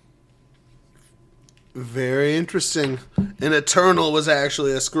 Very interesting. An Eternal was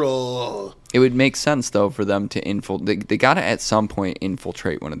actually a scroll. It would make sense, though, for them to infiltrate. They got to, at some point,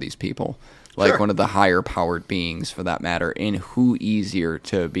 infiltrate one of these people. One of the higher-powered beings, for that matter. And who easier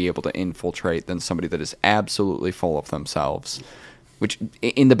to be able to infiltrate than somebody that is absolutely full of themselves? Which,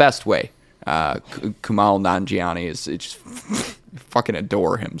 in the best way. Kumail Nanjiani is just fucking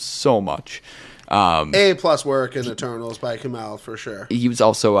adore him so much. A+ work in Eternals by Kamal for sure. He was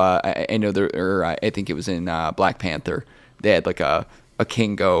also I know there, or I think it was in Black Panther. They had like a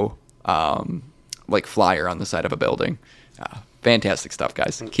Kingo like flyer on the side of a building. Fantastic stuff,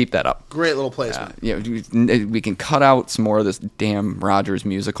 guys. Keep that up. Great little placement. We can cut out some more of this damn Rogers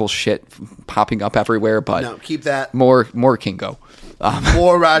musical shit popping up everywhere, but No, keep that. more Kingo.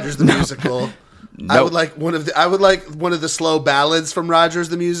 More Rogers the Musical. Nope. I would like one of the slow ballads from Rogers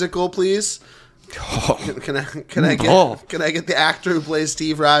the Musical, please. Can I get the actor who plays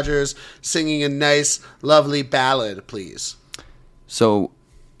Steve Rogers singing a nice, lovely ballad, please? So,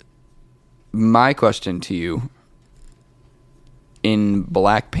 my question to you: in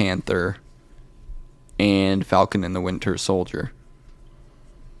Black Panther and Falcon and the Winter Soldier,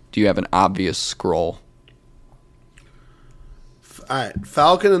 do you have an obvious scroll? All right,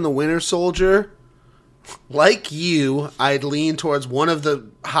 Falcon and the Winter Soldier. Like you, I'd lean towards one of the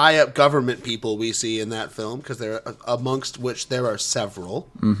high-up government people we see in that film, because they're amongst which there are several.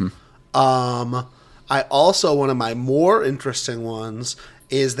 Mm-hmm. I also, one of my more interesting ones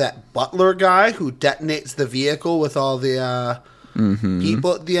is that butler guy who detonates the vehicle with all the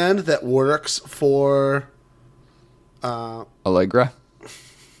people at the end that works for... Allegra?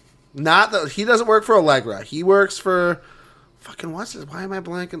 Not that he doesn't work for Allegra. He works for... Fucking what's it? Why am I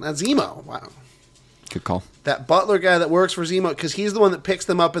blanking? Zemo. Wow. Good call. That butler guy that works for Zemo, because he's the one that picks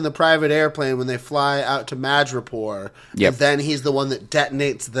them up in the private airplane when they fly out to Madripoor. Yep. And then he's the one that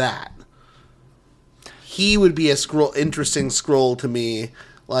detonates that. He would be a interesting scroll to me,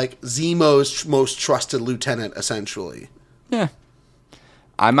 like Zemo's most trusted lieutenant, essentially. Yeah.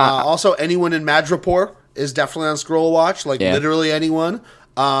 I'm not. Also, anyone in Madripoor is definitely on scroll watch, like literally anyone.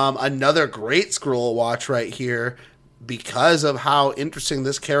 Another great scroll watch right here, because of how interesting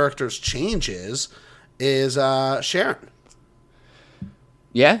this character's change is Sharon.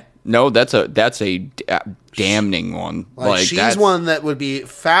 Yeah. No, that's a damning one. Like she's that's one that would be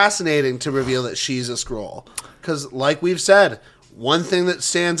fascinating to reveal that she's a Skrull. Because, like we've said, one thing that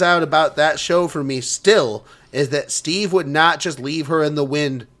stands out about that show for me still is that Steve would not just leave her in the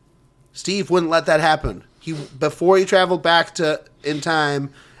wind. Steve wouldn't let that happen. Before he traveled back in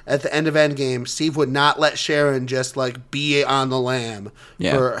time at the end of Endgame, Steve would not let Sharon just like be on the lam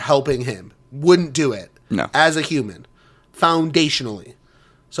for helping him. Wouldn't do it. No. As a human. Foundationally.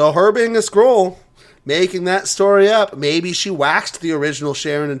 So her being a Skrull, making that story up, maybe she waxed the original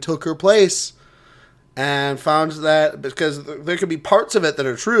Sharon and took her place, and found that, because there could be parts of it that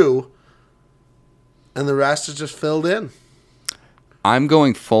are true, and the rest is just filled in. I'm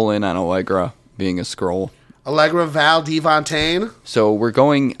going full in on Allegra being a Skrull. Allegra Val DeVontaine. So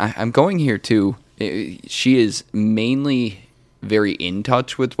I'm going here too. She is mainly very in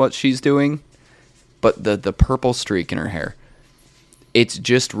touch with what she's doing, but the purple streak in her hair, it's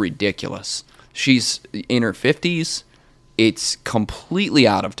just ridiculous. She's in her 50s. It's completely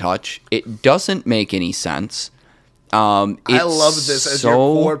out of touch. It doesn't make any sense. I love this as your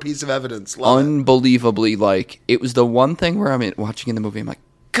core piece of evidence. Unbelievably, like, it was the one thing where I'm watching in the movie, I'm like,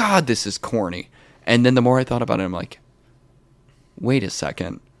 God, this is corny. And then the more I thought about it, I'm like, wait a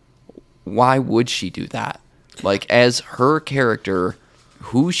second. Why would she do that? Like, as her character,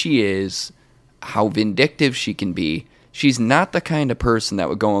 who she is, how vindictive she can be, she's not the kind of person that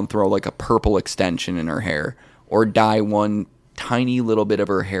would go and throw like a purple extension in her hair or dye one tiny little bit of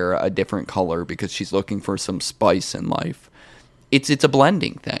her hair a different color because she's looking for some spice in life. It's a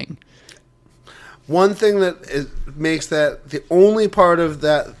blending thing. One thing that makes that the only part of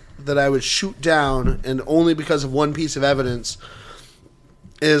that I would shoot down, and only because of one piece of evidence,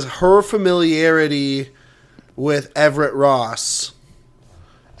 is her familiarity with Everett Ross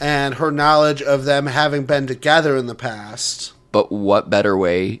and her knowledge of them having been together in the past. But what better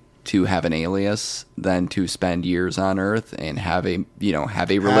way to have an alias than to spend years on Earth and have a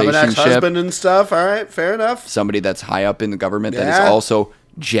relationship, have an ex-husband and stuff? All right, fair enough. Somebody that's high up in the government that is also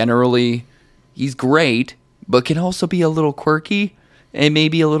generally, he's great, but can also be a little quirky and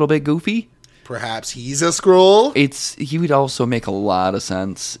maybe a little bit goofy. Perhaps he's a Skrull. He would also make a lot of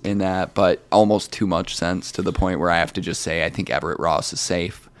sense in that, but almost too much sense to the point where I have to just say I think Everett Ross is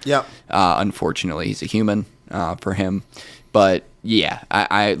safe. Yep. Unfortunately, he's a human for him. But yeah,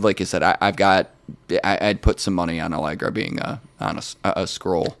 I like I said, I'd put some money on Allegra being a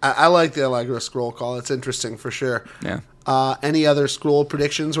Skrull. I like the Allegra Skrull call. It's interesting for sure. Yeah. Any other Skrull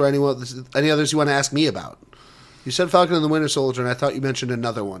predictions or any others you want to ask me about? You said Falcon and the Winter Soldier, and I thought you mentioned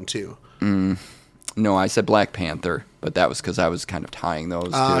another one too. No, I said Black Panther, but that was because I was kind of tying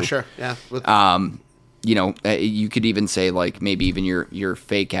those two. Sure, yeah. You could even say like maybe even your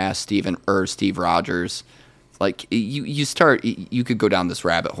fake ass Steve Rogers, like you could go down this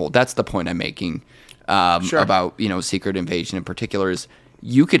rabbit hole. That's the point I'm making about Secret Invasion in particular is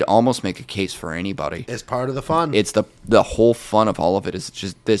you could almost make a case for anybody. It's part of the fun. It's the whole fun of all of it is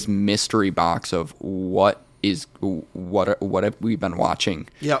just this mystery box of what have we been watching.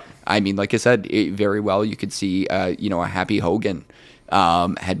 Yep. I mean, like I said, very well you could see a Happy Hogan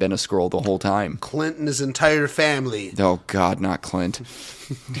had been a Skrull the whole time. Clint and his entire family. Oh God, not Clint.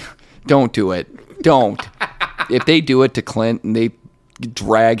 Don't do it. Don't. If they do it to Clint and they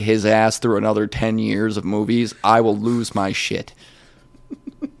drag his ass through another 10 years of movies, I will lose my shit.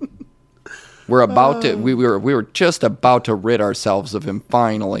 We were just about to rid ourselves of him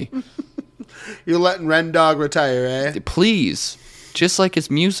finally. You're letting Ren Dog retire, eh? Please, just like his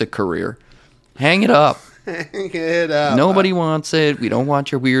music career, hang it up. Hang it up. Nobody wants it. We don't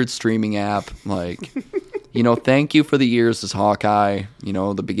want your weird streaming app. Like, thank you for the years as Hawkeye.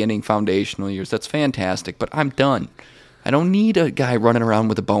 The beginning foundational years. That's fantastic. But I'm done. I don't need a guy running around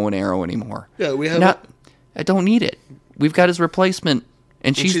with a bow and arrow anymore. Yeah, we have. I don't need it. We've got his replacement,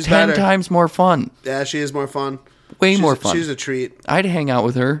 and she's 10 better. times more fun. Yeah, she is more fun. Way more fun. She's a treat. I'd hang out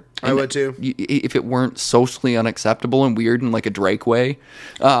with her. I would too. If it weren't socially unacceptable and weird in like a Drake way.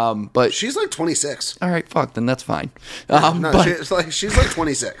 But she's like 26. All right, fuck, then that's fine. She's like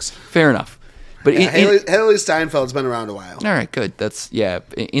 26. Fair enough. But Haley Steinfeld's been around a while. All right, good. That's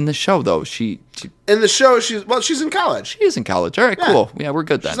in the show though. She in the show she's in college. She is in college. All right, cool. Yeah, we're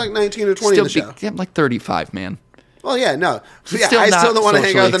good then. She's like 19 or 20 in the show. I'm like 35, man. Well, yeah, no. Yeah, I still don't want to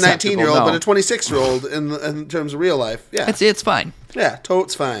hang out with a socially 19-year-old, acceptable, but a 26-year-old in terms of real life. Yeah, it's fine. Yeah,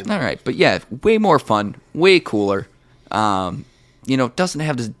 totes fine. All right, but yeah, way more fun, way cooler. Doesn't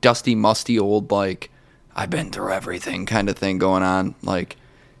have this dusty, musty old like I've been through everything kind of thing going on. Like,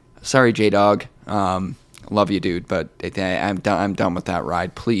 sorry, J-Dog, love you, dude, but I'm done with that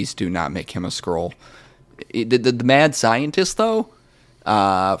ride. Please do not make him a Skrull. The mad scientist though,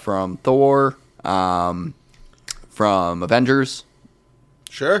 from Thor. From Avengers.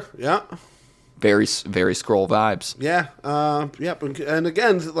 Sure, yeah. Very, very Skrull vibes. Yeah, yep. And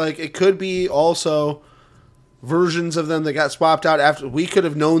again, like, it could be also versions of them that got swapped out after. We could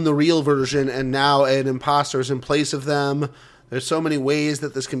have known the real version, and now an imposter is in place of them. There's so many ways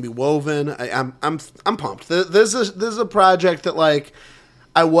that this can be woven. I'm pumped. This is a project that, like,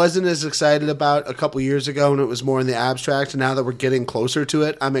 I wasn't as excited about a couple years ago when it was more in the abstract. And now that we're getting closer to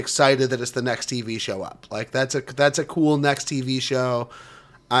it, I'm excited that it's the next TV show up. Like, that's a cool next TV show,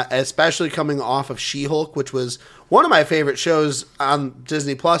 especially coming off of She-Hulk, which was one of my favorite shows on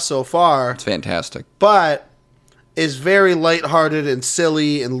Disney Plus so far. It's fantastic. But is very lighthearted and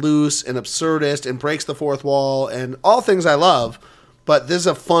silly and loose and absurdist and breaks the fourth wall and all things I love. But this is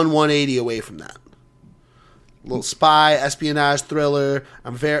a fun 180 away from that. Little spy espionage thriller.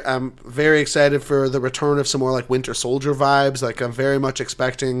 I'm very excited for the return of some more like Winter Soldier vibes. Like, I'm very much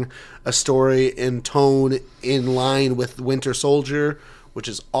expecting a story in tone in line with Winter Soldier, which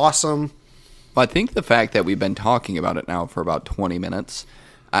is awesome. Well, I think the fact that we've been talking about it now for about 20 minutes,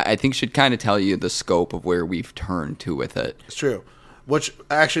 I think should kind of tell you the scope of where we've turned to with it. It's true. Which,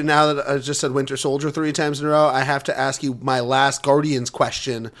 actually, now that I just said Winter Soldier 3 times in a row, I have to ask you my last Guardians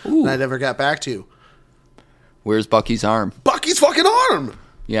question that I never got back to. Where's Bucky's arm? Bucky's fucking arm!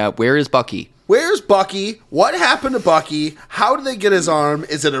 Yeah, where is Bucky? Where's Bucky? What happened to Bucky? How did they get his arm?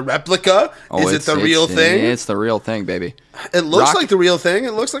 Is it a replica? Is it the real thing? It's the real thing, baby. It looks like the real thing.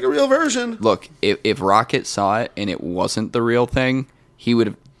 It looks like a real version. Look, if Rocket saw it and it wasn't the real thing, he would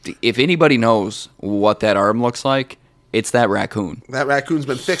have... If anybody knows what that arm looks like, it's that raccoon. That raccoon's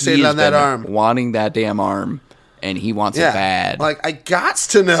been fixated on that arm. Wanting that damn arm. And he wants it bad. Like, I gots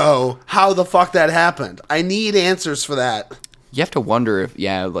to know how the fuck that happened. I need answers for that. You have to wonder if,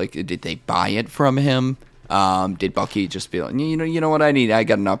 did they buy it from him? Did Bucky just be like, you know what I need? I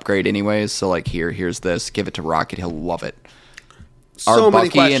got an upgrade anyways, so like, here's this. Give it to Rocket. He'll love it. So Are many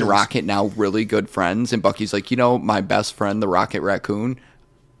Bucky questions. and Rocket now really good friends? And Bucky's like, my best friend, the Rocket Raccoon.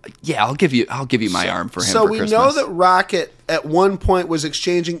 Yeah, I'll give you my arm for him. So for we Christmas. know that Rocket at one point was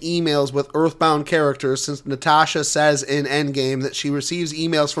exchanging emails with Earthbound characters, since Natasha says in Endgame that she receives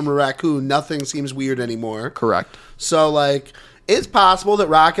emails from a raccoon. Nothing seems weird anymore. Correct. So, like, it's possible that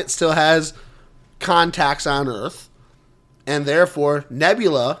Rocket still has contacts on Earth, and therefore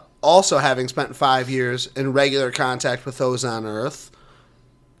Nebula, also having spent 5 years in regular contact with those on Earth,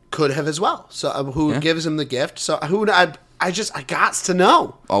 could have as well. So who gives him the gift? So I gots to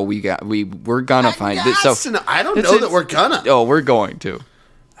know. Oh, we're gonna find it. So I don't know that we're gonna. Oh, we're going to.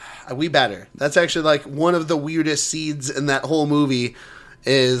 We better. That's actually like one of the weirdest seeds in that whole movie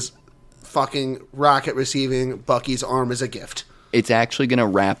is fucking Rocket receiving Bucky's arm as a gift. It's actually gonna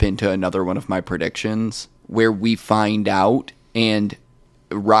wrap into another one of my predictions where we find out and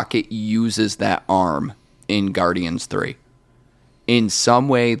Rocket uses that arm in Guardians 3. In some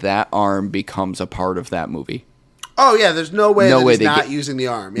way, that arm becomes a part of that movie. Oh, yeah, there's no way that he's not using the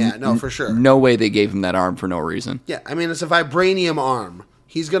arm. Yeah, no, for sure. No way they gave him that arm for no reason. Yeah, I mean, it's a vibranium arm.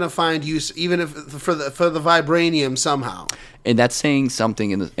 He's going to find use, even if for the vibranium somehow. And that's saying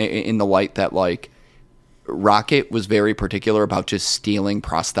something in the light that, like, Rocket was very particular about just stealing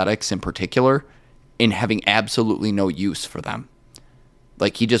prosthetics in particular and having absolutely no use for them.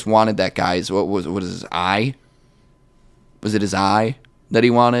 Like, he just wanted that guy's, what is his eye? Was it his eye that he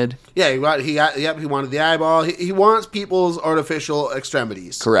wanted? Yeah, he wanted the eyeball. He wants people's artificial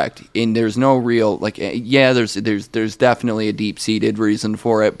extremities. Correct. And there's no real, like, yeah, there's definitely a deep-seated reason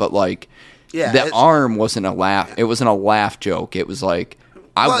for it, but, like, the arm wasn't a laugh. Yeah. It wasn't a laugh joke. It was like,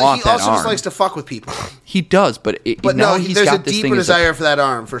 I want that arm. He also just likes to fuck with people. He does, but no, there's a deeper desire for that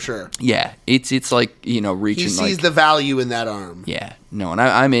arm, for sure. Yeah, it's like, reaching. He sees the value in that arm. Yeah, no, and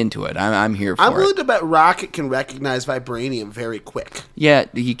I'm into it. I'm here for it. I'm willing to bet Rocket can recognize vibranium very quick. Yeah,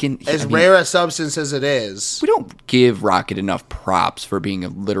 he can. Rare a substance as it is. We don't give Rocket enough props for being a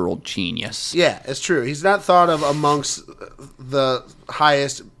literal genius. Yeah, it's true. He's not thought of amongst the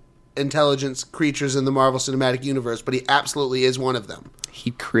highest intelligence creatures in the Marvel Cinematic Universe, but he absolutely is one of them.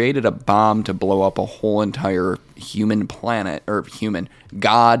 He created a bomb to blow up a whole entire human planet, or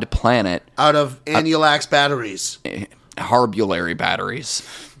god planet. Out of Annulax batteries. Harbulary batteries.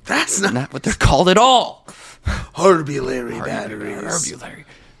 That's not what they're called at all. Harbulary batteries. Harbulary.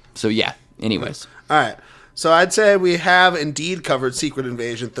 So yeah, anyways. All right. So I'd say we have indeed covered Secret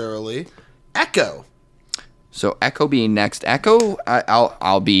Invasion thoroughly. Echo. So Echo being next. Echo,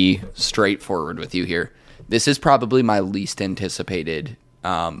 I'll be straightforward with you here. This is probably my least anticipated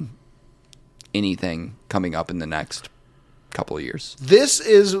anything coming up in the next couple of years. This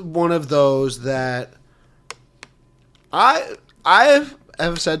is one of those that I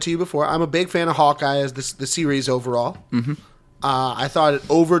have said to you before. I'm a big fan of Hawkeye as the series overall. Mm-hmm. I thought it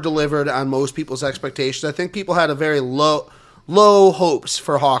over-delivered on most people's expectations. I think people had a very low hopes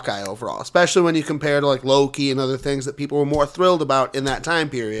for Hawkeye overall, especially when you compare to like Loki and other things that people were more thrilled about in that time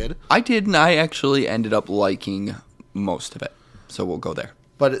period. I did, and I actually ended up liking most of it, so we'll go there.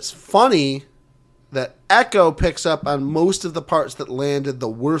 But it's funny that Echo picks up on most of the parts that landed the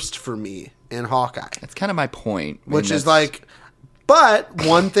worst for me in Hawkeye. That's kind of my point. Which is like, but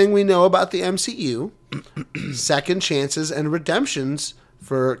one thing we know about the MCU, second chances and redemptions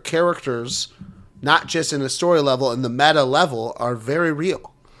for characters, not just in a story level, in the meta level, are very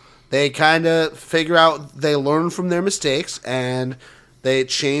real. They kind of figure out, they learn from their mistakes, and they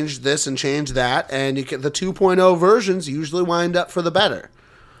change this and change that, and you get the 2.0 versions usually wind up for the better.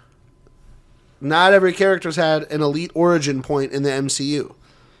 Not every character's had an elite origin point in the MCU.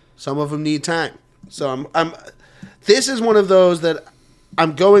 Some of them need time. So this is one of those that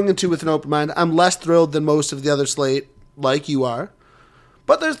I'm going into with an open mind. I'm less thrilled than most of the other slate, like you are.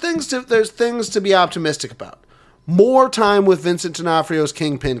 But there's things to be optimistic about. More time with Vincent D'Onofrio's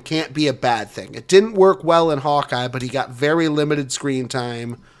Kingpin can't be a bad thing. It didn't work well in Hawkeye, but he got very limited screen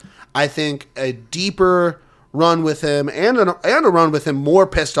time. I think a deeper run with him and a run with him more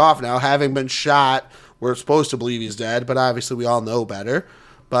pissed off now, having been shot. We're supposed to believe he's dead, but obviously we all know better.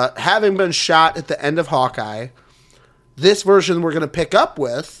 But having been shot at the end of Hawkeye, this version we're going to pick up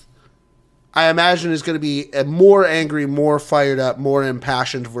with, I imagine, is going to be a more angry, more fired up, more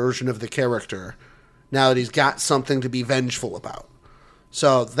impassioned version of the character now that he's got something to be vengeful about.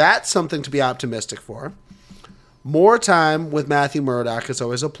 So that's something to be optimistic for. More time with Matthew Murdock is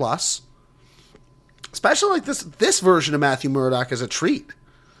always a plus. Especially like this version of Matthew Murdock is a treat.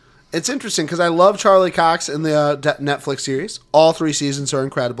 It's interesting because I love Charlie Cox in the Netflix series. All 3 seasons are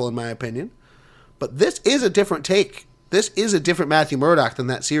incredible in my opinion. But this is a different take. This is a different Matthew Murdock than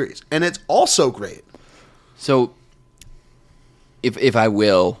that series. And it's also great. So, if I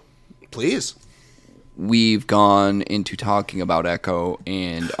will... Please. We've gone into talking about Echo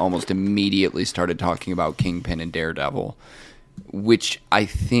and almost immediately started talking about Kingpin and Daredevil, which I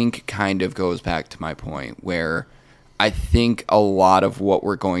think kind of goes back to my point where I think a lot of what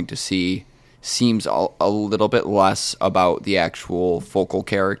we're going to see seems a little bit less about the actual focal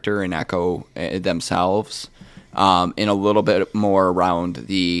character in Echo themselves, and a little bit more around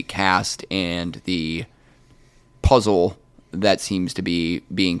the cast and the puzzle that seems to be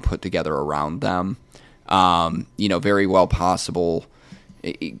being put together around them. Very well possible,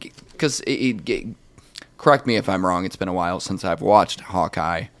 because correct me if I'm wrong, it's been a while since I've watched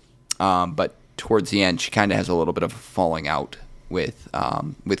Hawkeye, but towards the end, she kind of has a little bit of a falling out with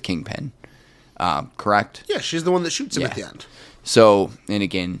Kingpin. correct? Yeah, she's the one that shoots him Yeah. at the end. So, and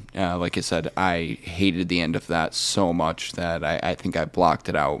again, like I said, I hated the end of that so much that I think I blocked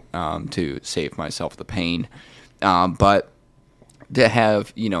it out to save myself the pain. But to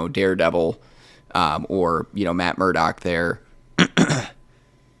have, Daredevil or, Matt Murdock there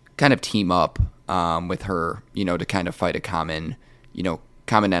kind of team up with her, to kind of fight a common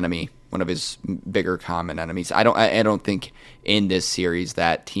enemy, one of his bigger common enemies. I don't think in this series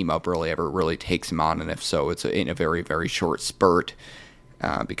that team up really takes him on, and if so, it's in a very, very short spurt.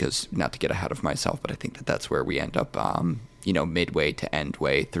 Because not to get ahead of myself, but I think that's where we end up, midway to end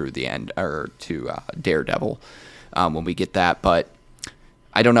way through the end, or to Daredevil when we get that. But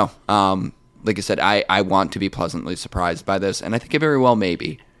I don't know. Like I said, I want to be pleasantly surprised by this, and I think it very well may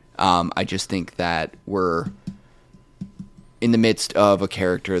be. I just think that we're in the midst of a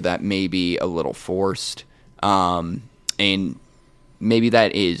character that may be a little forced, and maybe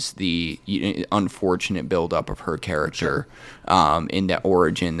that is the unfortunate buildup of her character in the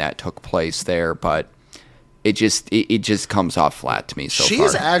origin that took place there, but it just comes off flat to me so far.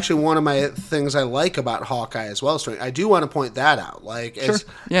 She's actually one of my things I like about Hawkeye as well. I do want to point that out. Like,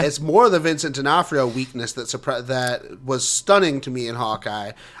 it's more the Vincent D'Onofrio weakness that was stunning to me in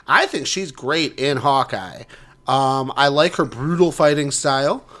Hawkeye. I think she's great in Hawkeye. I like her brutal fighting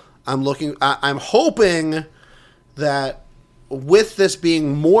style. I'm hoping that with this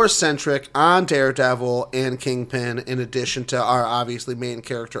being more centric on Daredevil and Kingpin, in addition to our obviously main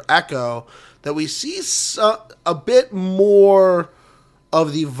character Echo, that we see a bit more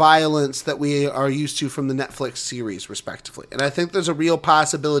of the violence that we are used to from the Netflix series, respectively. And I think there's a real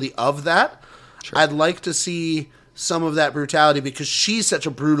possibility of that. Sure. I'd like to see some of that brutality because she's such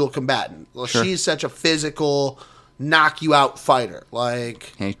a brutal combatant. Sure. She's such a physical, knock-you-out fighter.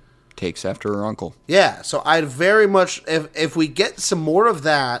 Like, he takes after her uncle. Yeah, so I'd very much, if we get some more of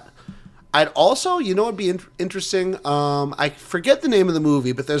that, I'd also, it'd be interesting. I forget the name of the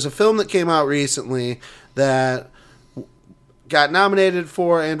movie, but there's a film that came out recently that got nominated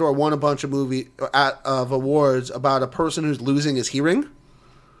for and or won a bunch of awards about a person who's losing his hearing.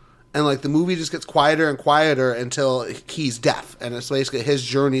 And, like, the movie just gets quieter and quieter until he's deaf. And it's basically his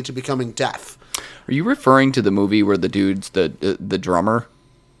journey to becoming deaf. Are you referring to the movie where the dude's the drummer?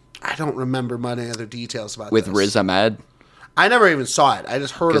 I don't remember many other details about with this. Riz Ahmed? I never even saw it. I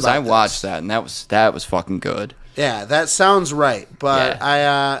just heard about it. Because I watched that, and that was fucking good. Yeah, that sounds right. But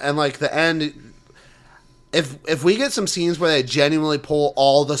yeah. And like the end, if we get some scenes where they genuinely pull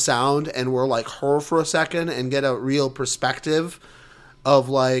all the sound and we're like her for a second and get a real perspective of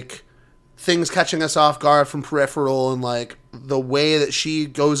like things catching us off guard from peripheral and like the way that she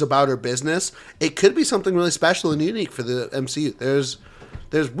goes about her business, it could be something really special and unique for the MCU.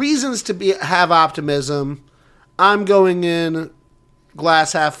 There's reasons to have optimism. I'm going in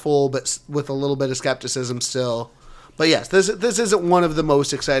glass half full, but with a little bit of skepticism still. But yes, this isn't one of the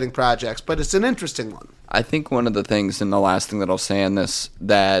most exciting projects, but it's an interesting one. I think one of the things, and the last thing that I'll say on this,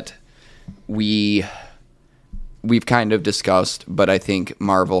 that we've kind of discussed, but I think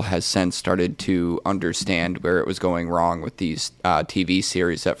Marvel has since started to understand where it was going wrong with these TV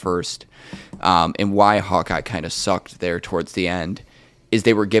series at first, and why Hawkeye kind of sucked there towards the end, is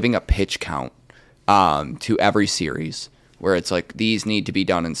they were giving a pitch count to every series, where it's like, these need to be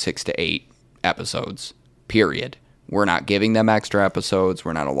done in 6 to 8 episodes, period. We're not giving them extra episodes.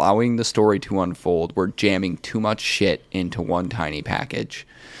 We're not allowing the story to unfold. We're jamming too much shit into one tiny package.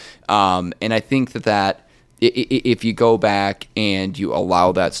 And I think that if you go back and you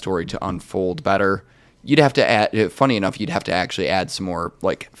allow that story to unfold better, you'd have to add, funny enough, you'd have to actually add some more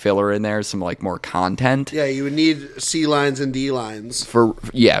like filler in there, some like more content. Yeah, you would need C lines and D lines. For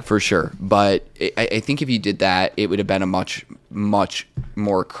sure. But I think if you did that, it would have been a much, much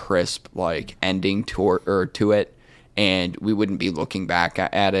more crisp like ending to it, and we wouldn't be looking back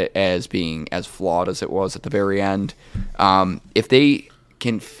at it as being as flawed as it was at the very end. If they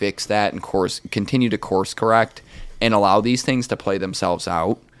can fix that and continue to course correct and allow these things to play themselves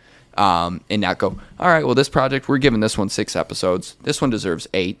out, and not go, all right, well, this project, we're giving this one 6 episodes. This one deserves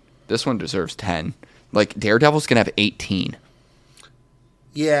 8. This one deserves 10. Like, Daredevil's going to have 18.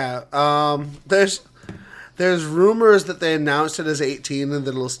 Yeah. There's rumors that they announced it as 18 and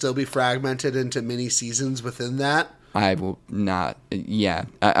that it'll still be fragmented into mini seasons within that. I will not. Yeah.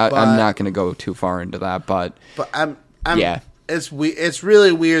 I'm not going to go too far into that, but yeah. It's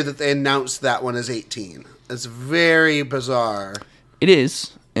really weird that they announced that one as 18. It's very bizarre. It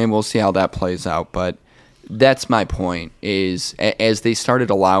is. And we'll see how that plays out. But that's my point, is as they started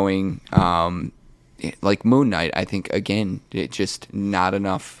allowing, like Moon Knight, I think, again, it just not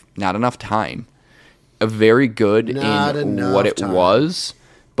enough time. A very good in what it was,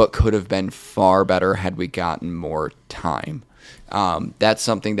 but could have been far better had we gotten more time. That's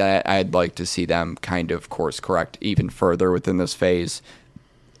something that I'd like to see them kind of course correct even further within this phase.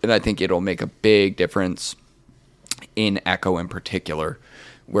 And I think it'll make a big difference in Echo in particular,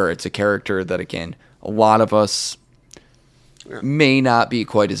 where it's a character that, again, a lot of us may not be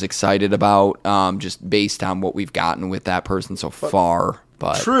quite as excited about, just based on what we've gotten with that person so far.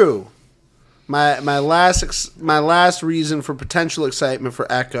 But true. My last reason for potential excitement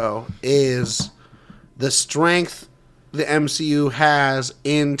for Echo is the strength the MCU has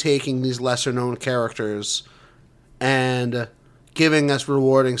in taking these lesser known characters and giving us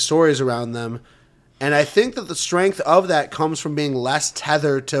rewarding stories around them. And I think that the strength of that comes from being less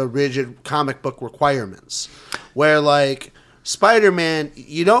tethered to rigid comic book requirements. Where, like, Spider-Man,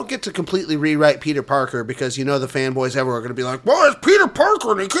 you don't get to completely rewrite Peter Parker because you know the fanboys ever are going to be like, well, it's Peter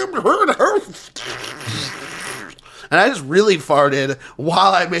Parker and he came to her house. And I just really farted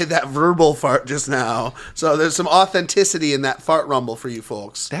while I made that verbal fart just now. So there's some authenticity in that fart rumble for you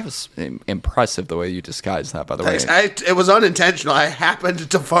folks. that was impressive the way you disguised that, by the way. It was unintentional. I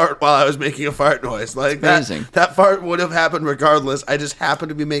happened to fart while I was making a fart noise. Like Amazing. That fart would have happened regardless. I just happened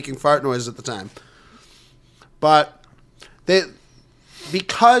to be making fart noises at the time. But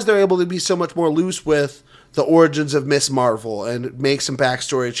because they're able to be so much more loose with the origins of Miss Marvel and make some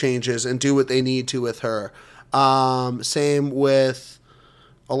backstory changes and do what they need to with her. Same with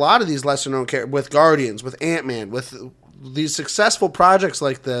a lot of these lesser known characters, with Guardians, with Ant-Man, with these successful projects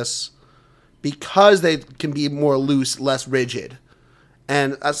like this, because they can be more loose, less rigid.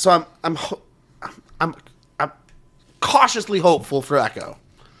 And so I'm cautiously hopeful for Echo.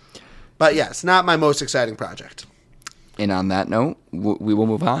 But yes, not my most exciting project. And on that note, we will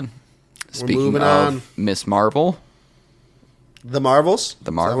move on. Speaking moving of on. Miss Marvel. The Marvels?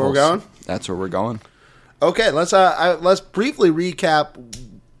 The Marvels. Is that where we're going? That's where we're going. Okay, let's briefly recap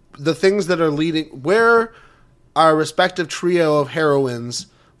the things that are leading, where our respective trio of heroines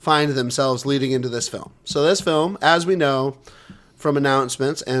find themselves leading into this film. So this film, as we know from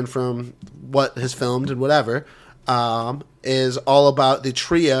announcements and from what is filmed and whatever, is all about the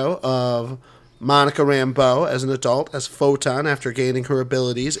trio of Monica Rambeau as an adult, as Photon after gaining her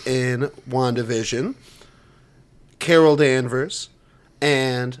abilities in WandaVision, Carol Danvers,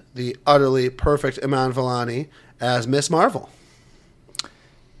 and the utterly perfect Iman Vellani as Miss Marvel.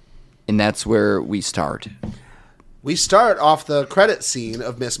 And that's where we start. We start off the credit scene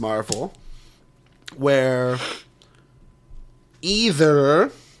of Miss Marvel, where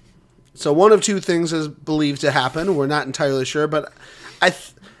so one of two things is believed to happen. We're not entirely sure, but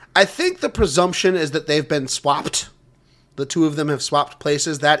I think the presumption is that they've been swapped. The two of them have swapped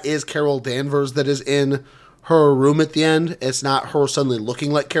places. That is Carol Danvers that is in her room at the end. It's not her suddenly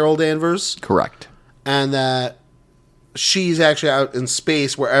looking like Carol Danvers. Correct. And that she's actually out in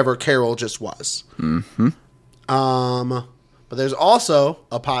space wherever Carol just was. Mm-hmm. But there's also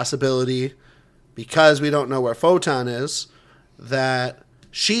a possibility, because we don't know where Photon is, that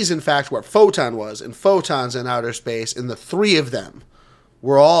she's in fact where Photon was, and Photon's in outer space, and the three of them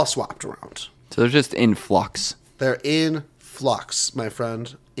were all swapped around. So they're just in flux. They're in flux, my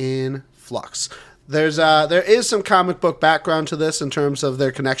friend. In flux. There is some comic book background to this in terms of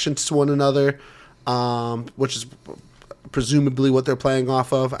their connections to one another, which is presumably what they're playing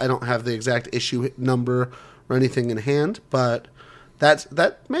off of. I don't have the exact issue number or anything in hand, but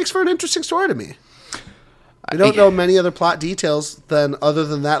that makes for an interesting story to me. We don't know many other plot details other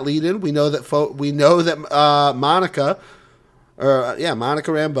than that lead-in. We know that Monica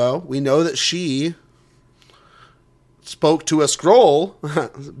Rambeau. We know that she spoke to a scroll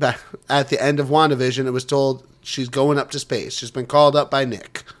back at the end of WandaVision. It was told she's going up to space. She's been called up by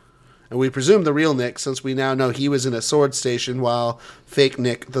Nick. And we presume the real Nick, since we now know he was in a sword station while fake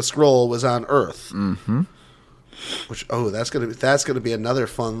Nick, the scroll, was on Earth. Mm-hmm. Which, that's gonna be another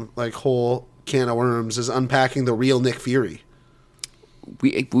fun, like, whole can of worms, is unpacking the real Nick Fury.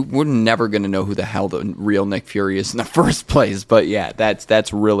 We're never going to know who the hell the real Nick Fury is in the first place. But yeah,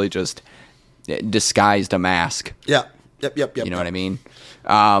 that's really just disguised a mask. Yeah. Yep. You know what I mean?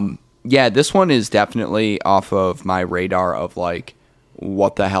 Yeah, this one is definitely off of my radar of, like,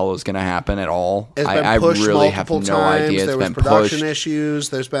 what the hell is going to happen at all. It's been I pushed really have multiple no times. idea. It's there was been production pushed. issues.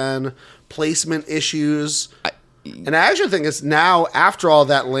 There's been placement issues. And I actually think it's now, after all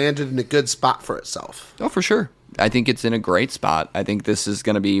that, landed in a good spot for itself. Oh, for sure. I think it's in a great spot. I think this is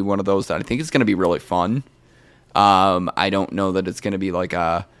going to be one of those that I think it's going to be really fun. I don't know that it's going to be like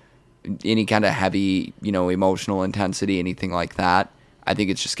any kind of heavy, emotional intensity, anything like that. I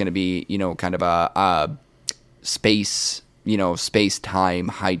think it's just going to be, kind of a space-time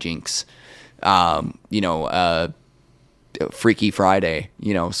hijinks. Freaky Friday,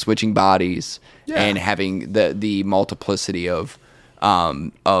 switching bodies Yeah. and having the multiplicity of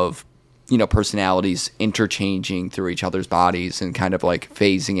personalities interchanging through each other's bodies and kind of like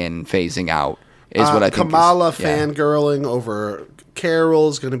phasing in and phasing out is what I think. Kamala fangirling over Carol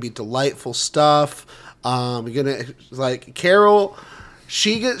is going to be delightful stuff. You're gonna like Carol.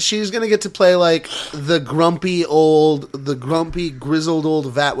 She's gonna get to play like the grumpy grizzled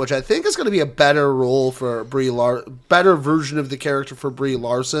old vet, which I think is gonna be a better role for better version of the character for Brie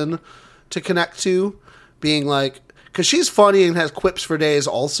Larson to connect to, being like, because she's funny and has quips for days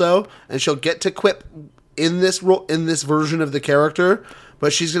also, and she'll get to quip in this version of the character,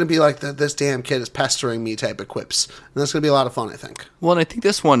 but she's gonna be like this damn kid is pestering me type of quips, and that's gonna be a lot of fun, I think. Well, and I think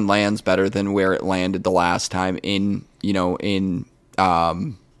this one lands better than where it landed the last time in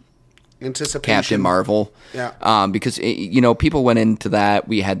Anticipation. Captain Marvel. Yeah. Because people went into that.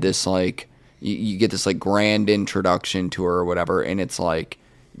 We had this like you get this like grand introduction to her or whatever, and it's like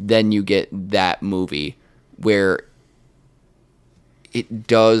then you get that movie where it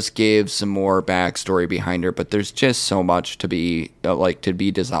does give some more backstory behind her, but there's just so much to be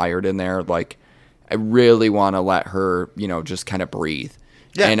desired in there. Like I really want to let her just kind of breathe.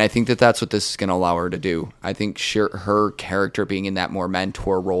 Yeah. And I think that that's what this is going to allow her to do. I think her character being in that more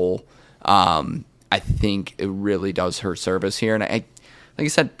mentor role, I think it really does her service here. And like I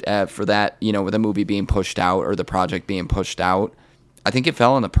said, for that, with the movie being pushed out or the project being pushed out, I think it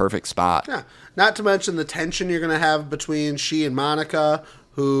fell in the perfect spot. Yeah. Not to mention the tension you're going to have between she and Monica,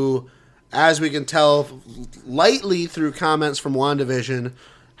 who, as we can tell lightly through comments from WandaVision,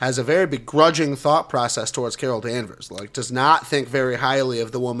 has a very begrudging thought process towards Carol Danvers. Like, does not think very highly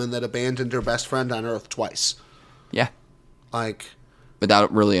of the woman that abandoned her best friend on Earth twice. Yeah. Like,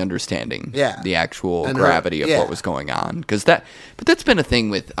 without really understanding the actual and gravity of what was going on. But that's been a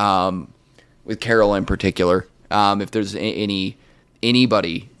thing with Carol in particular. If there's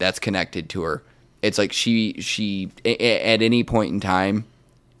anybody that's connected to her, it's like she at any point in time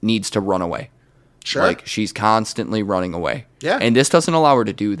needs to run away. Sure. Like she's constantly running away. Yeah. And this doesn't allow her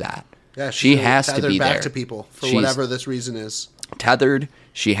to do that. Yeah, she has to be back there to people for she's whatever this reason is. Tethered.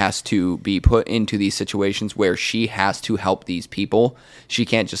 She has to be put into these situations where she has to help these people. She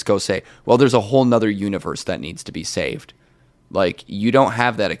can't just go say, well, there's a whole nother universe that needs to be saved. Like, you don't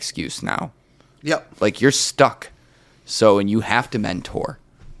have that excuse now. Yep. Like, you're stuck. And you have to mentor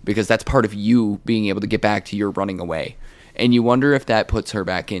because that's part of you being able to get back to your running away. And you wonder if that puts her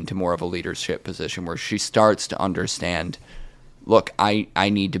back into more of a leadership position where she starts to understand, look, I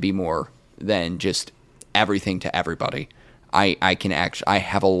need to be more than just everything to everybody. I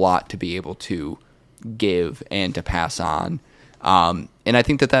have a lot to be able to give and to pass on. And I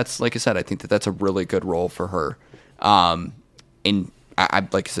think that's, like I said, I think that's a really good role for her. And I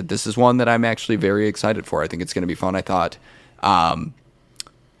like I said, this is one that I'm actually very excited for. I think it's going to be fun. I thought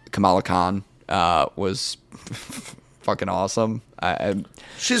Kamala Khan was fucking awesome.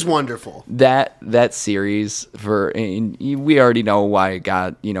 She's wonderful. That series we already know why it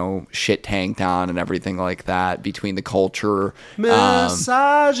got shit tanked on and everything like that between the culture, misogyny,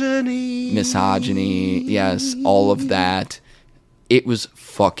 yes, all of that. It was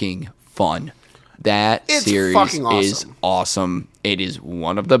fucking fun. It's series fucking awesome. Is awesome. It is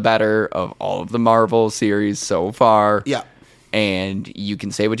one of the better of all of the Marvel series so far. Yeah, and you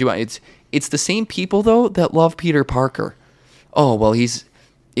can say what you want. It's the same people though that love Peter Parker. Oh well, she's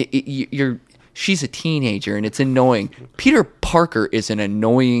a teenager and it's annoying. Peter Parker is an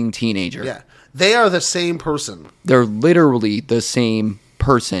annoying teenager. Yeah, they are the same person. They're literally the same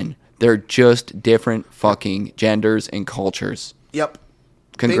person. They're just different fucking genders and cultures. Yep.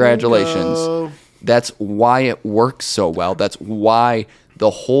 Congratulations. Bingo. That's why it works so well. That's why the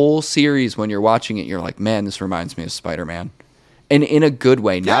whole series, when you're watching it, you're like, man, this reminds me of Spider-Man. And in a good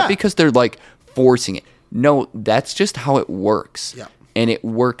way. Not because they're like forcing it. No, that's just how it works. Yeah. And it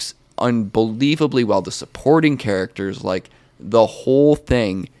works unbelievably well. The supporting characters, like the whole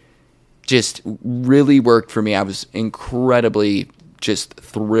thing just really worked for me. I was incredibly just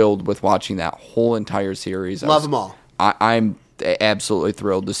thrilled with watching that whole entire series. Love them all. I'm absolutely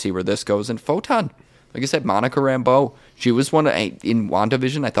thrilled to see where this goes. And Photon, like I said, Monica Rambeau, she was one in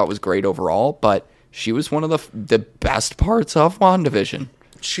WandaVision I thought was great overall, but she was one of the best parts of WandaVision.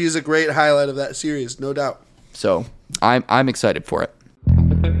 She's a great highlight of that series, no doubt. So I'm excited for it.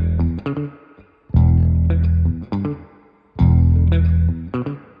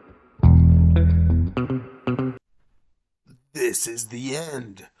 This is the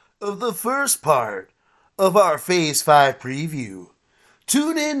end of the first part of our Phase 5 preview.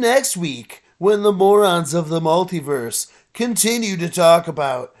 Tune in next week when the morons of the multiverse continue to talk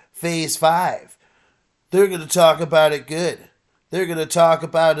about Phase 5. They're going to talk about it good. They're going to talk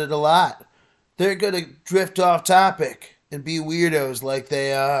about it a lot. They're going to drift off topic and be weirdos like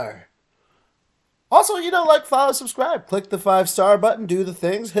they are. Also, like, follow, subscribe. Click the 5-star button, do the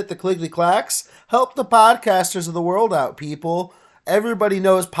things, hit the clickety-clacks. Help the podcasters of the world out, people. Everybody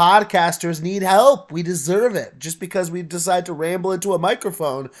knows podcasters need help. We deserve it. Just because we decide to ramble into a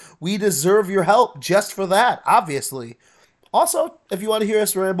microphone, we deserve your help just for that, obviously. Also, if you want to hear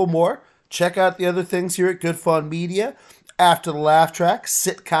us ramble more, check out the other things here at Good Fun Media. After the Laugh Track,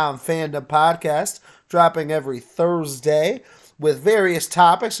 Sitcom Fandom Podcast, dropping every Thursday, with various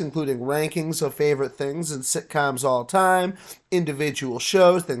topics, including rankings of favorite things in sitcoms all time, individual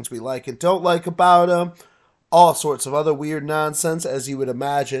shows, things we like and don't like about them, all sorts of other weird nonsense, as you would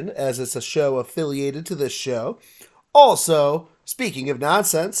imagine, as it's a show affiliated to this show. Also, speaking of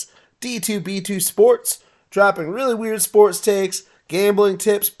nonsense, D2B2 Sports, dropping really weird sports takes, gambling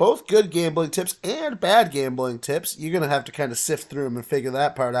tips, both good gambling tips and bad gambling tips. You're going to have to kind of sift through them and figure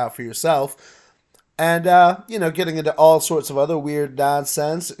that part out for yourself. And, getting into all sorts of other weird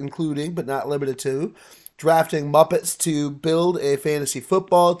nonsense, including, but not limited to, drafting Muppets to build a fantasy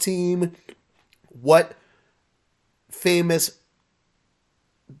football team, what famous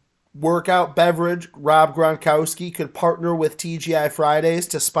workout beverage Rob Gronkowski could partner with TGI Fridays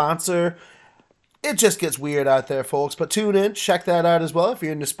to sponsor. It just gets weird out there, folks. But tune in, check that out as well if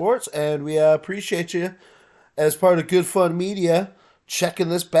you're into sports, and we appreciate you, as part of Good Fun Media, checking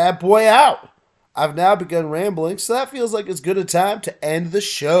this bad boy out. I've now begun rambling, so that feels like as good a time to end the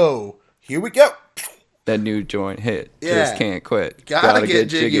show. Here we go. That new joint hit. Yeah. Just can't quit. Gotta get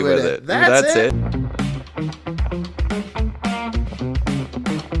jiggy with it. That's it.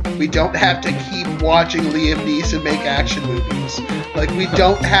 We don't have to keep watching Liam Neeson make action movies. Like, we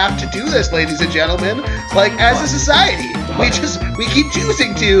don't have to do this, ladies and gentlemen. Like, as a society, we keep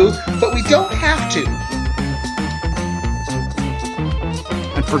choosing to, but we don't have to.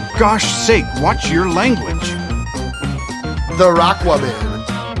 And for gosh sake, watch your language. The Rock Woman.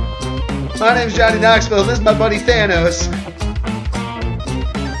 My name's Johnny Knoxville. This is my buddy Thanos.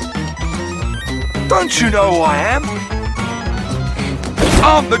 Don't you know who I am?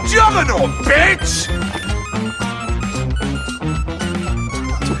 I'm the Juggernaut, bitch!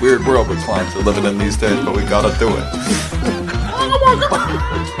 It's a weird world we clients are living in these days, but we gotta do it.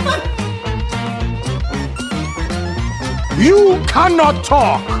 You cannot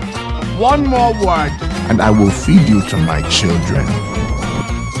talk. One more word, and I will feed you to my children.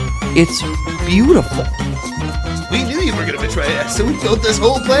 It's beautiful. We knew you were going to betray us, so we built this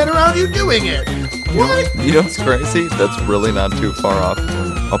whole plan around you doing it. What? You know what's crazy? That's really not too far off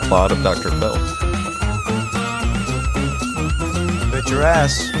from a plot of Dr. Phil. Bet your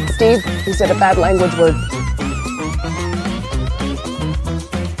ass. Steve, you said a bad language word.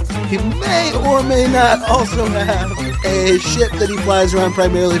 He may or may not also have a ship that he flies around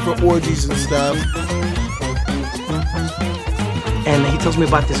primarily for orgies and stuff. And he tells me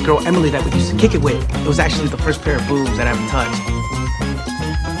about this girl, Emily, that we used to kick it with. It was actually the first pair of boobs that I ever touched.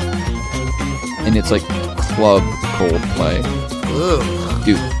 And it's like club Coldplay. Ugh.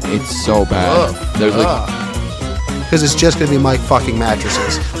 Dude, it's so bad. Ugh. There's like... Because it's just going to be Mike fucking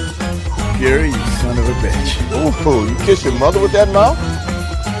mattresses. Gary, you son of a bitch. Ooh, you kiss your mother with that mouth?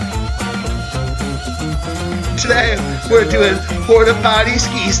 Today, we're doing porta potty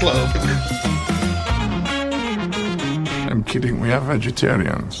ski slope. I'm kidding, we are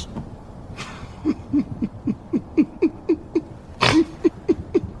vegetarians.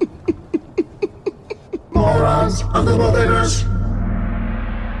 Morons of the multiverse.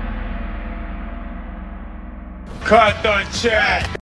 Cut the chat!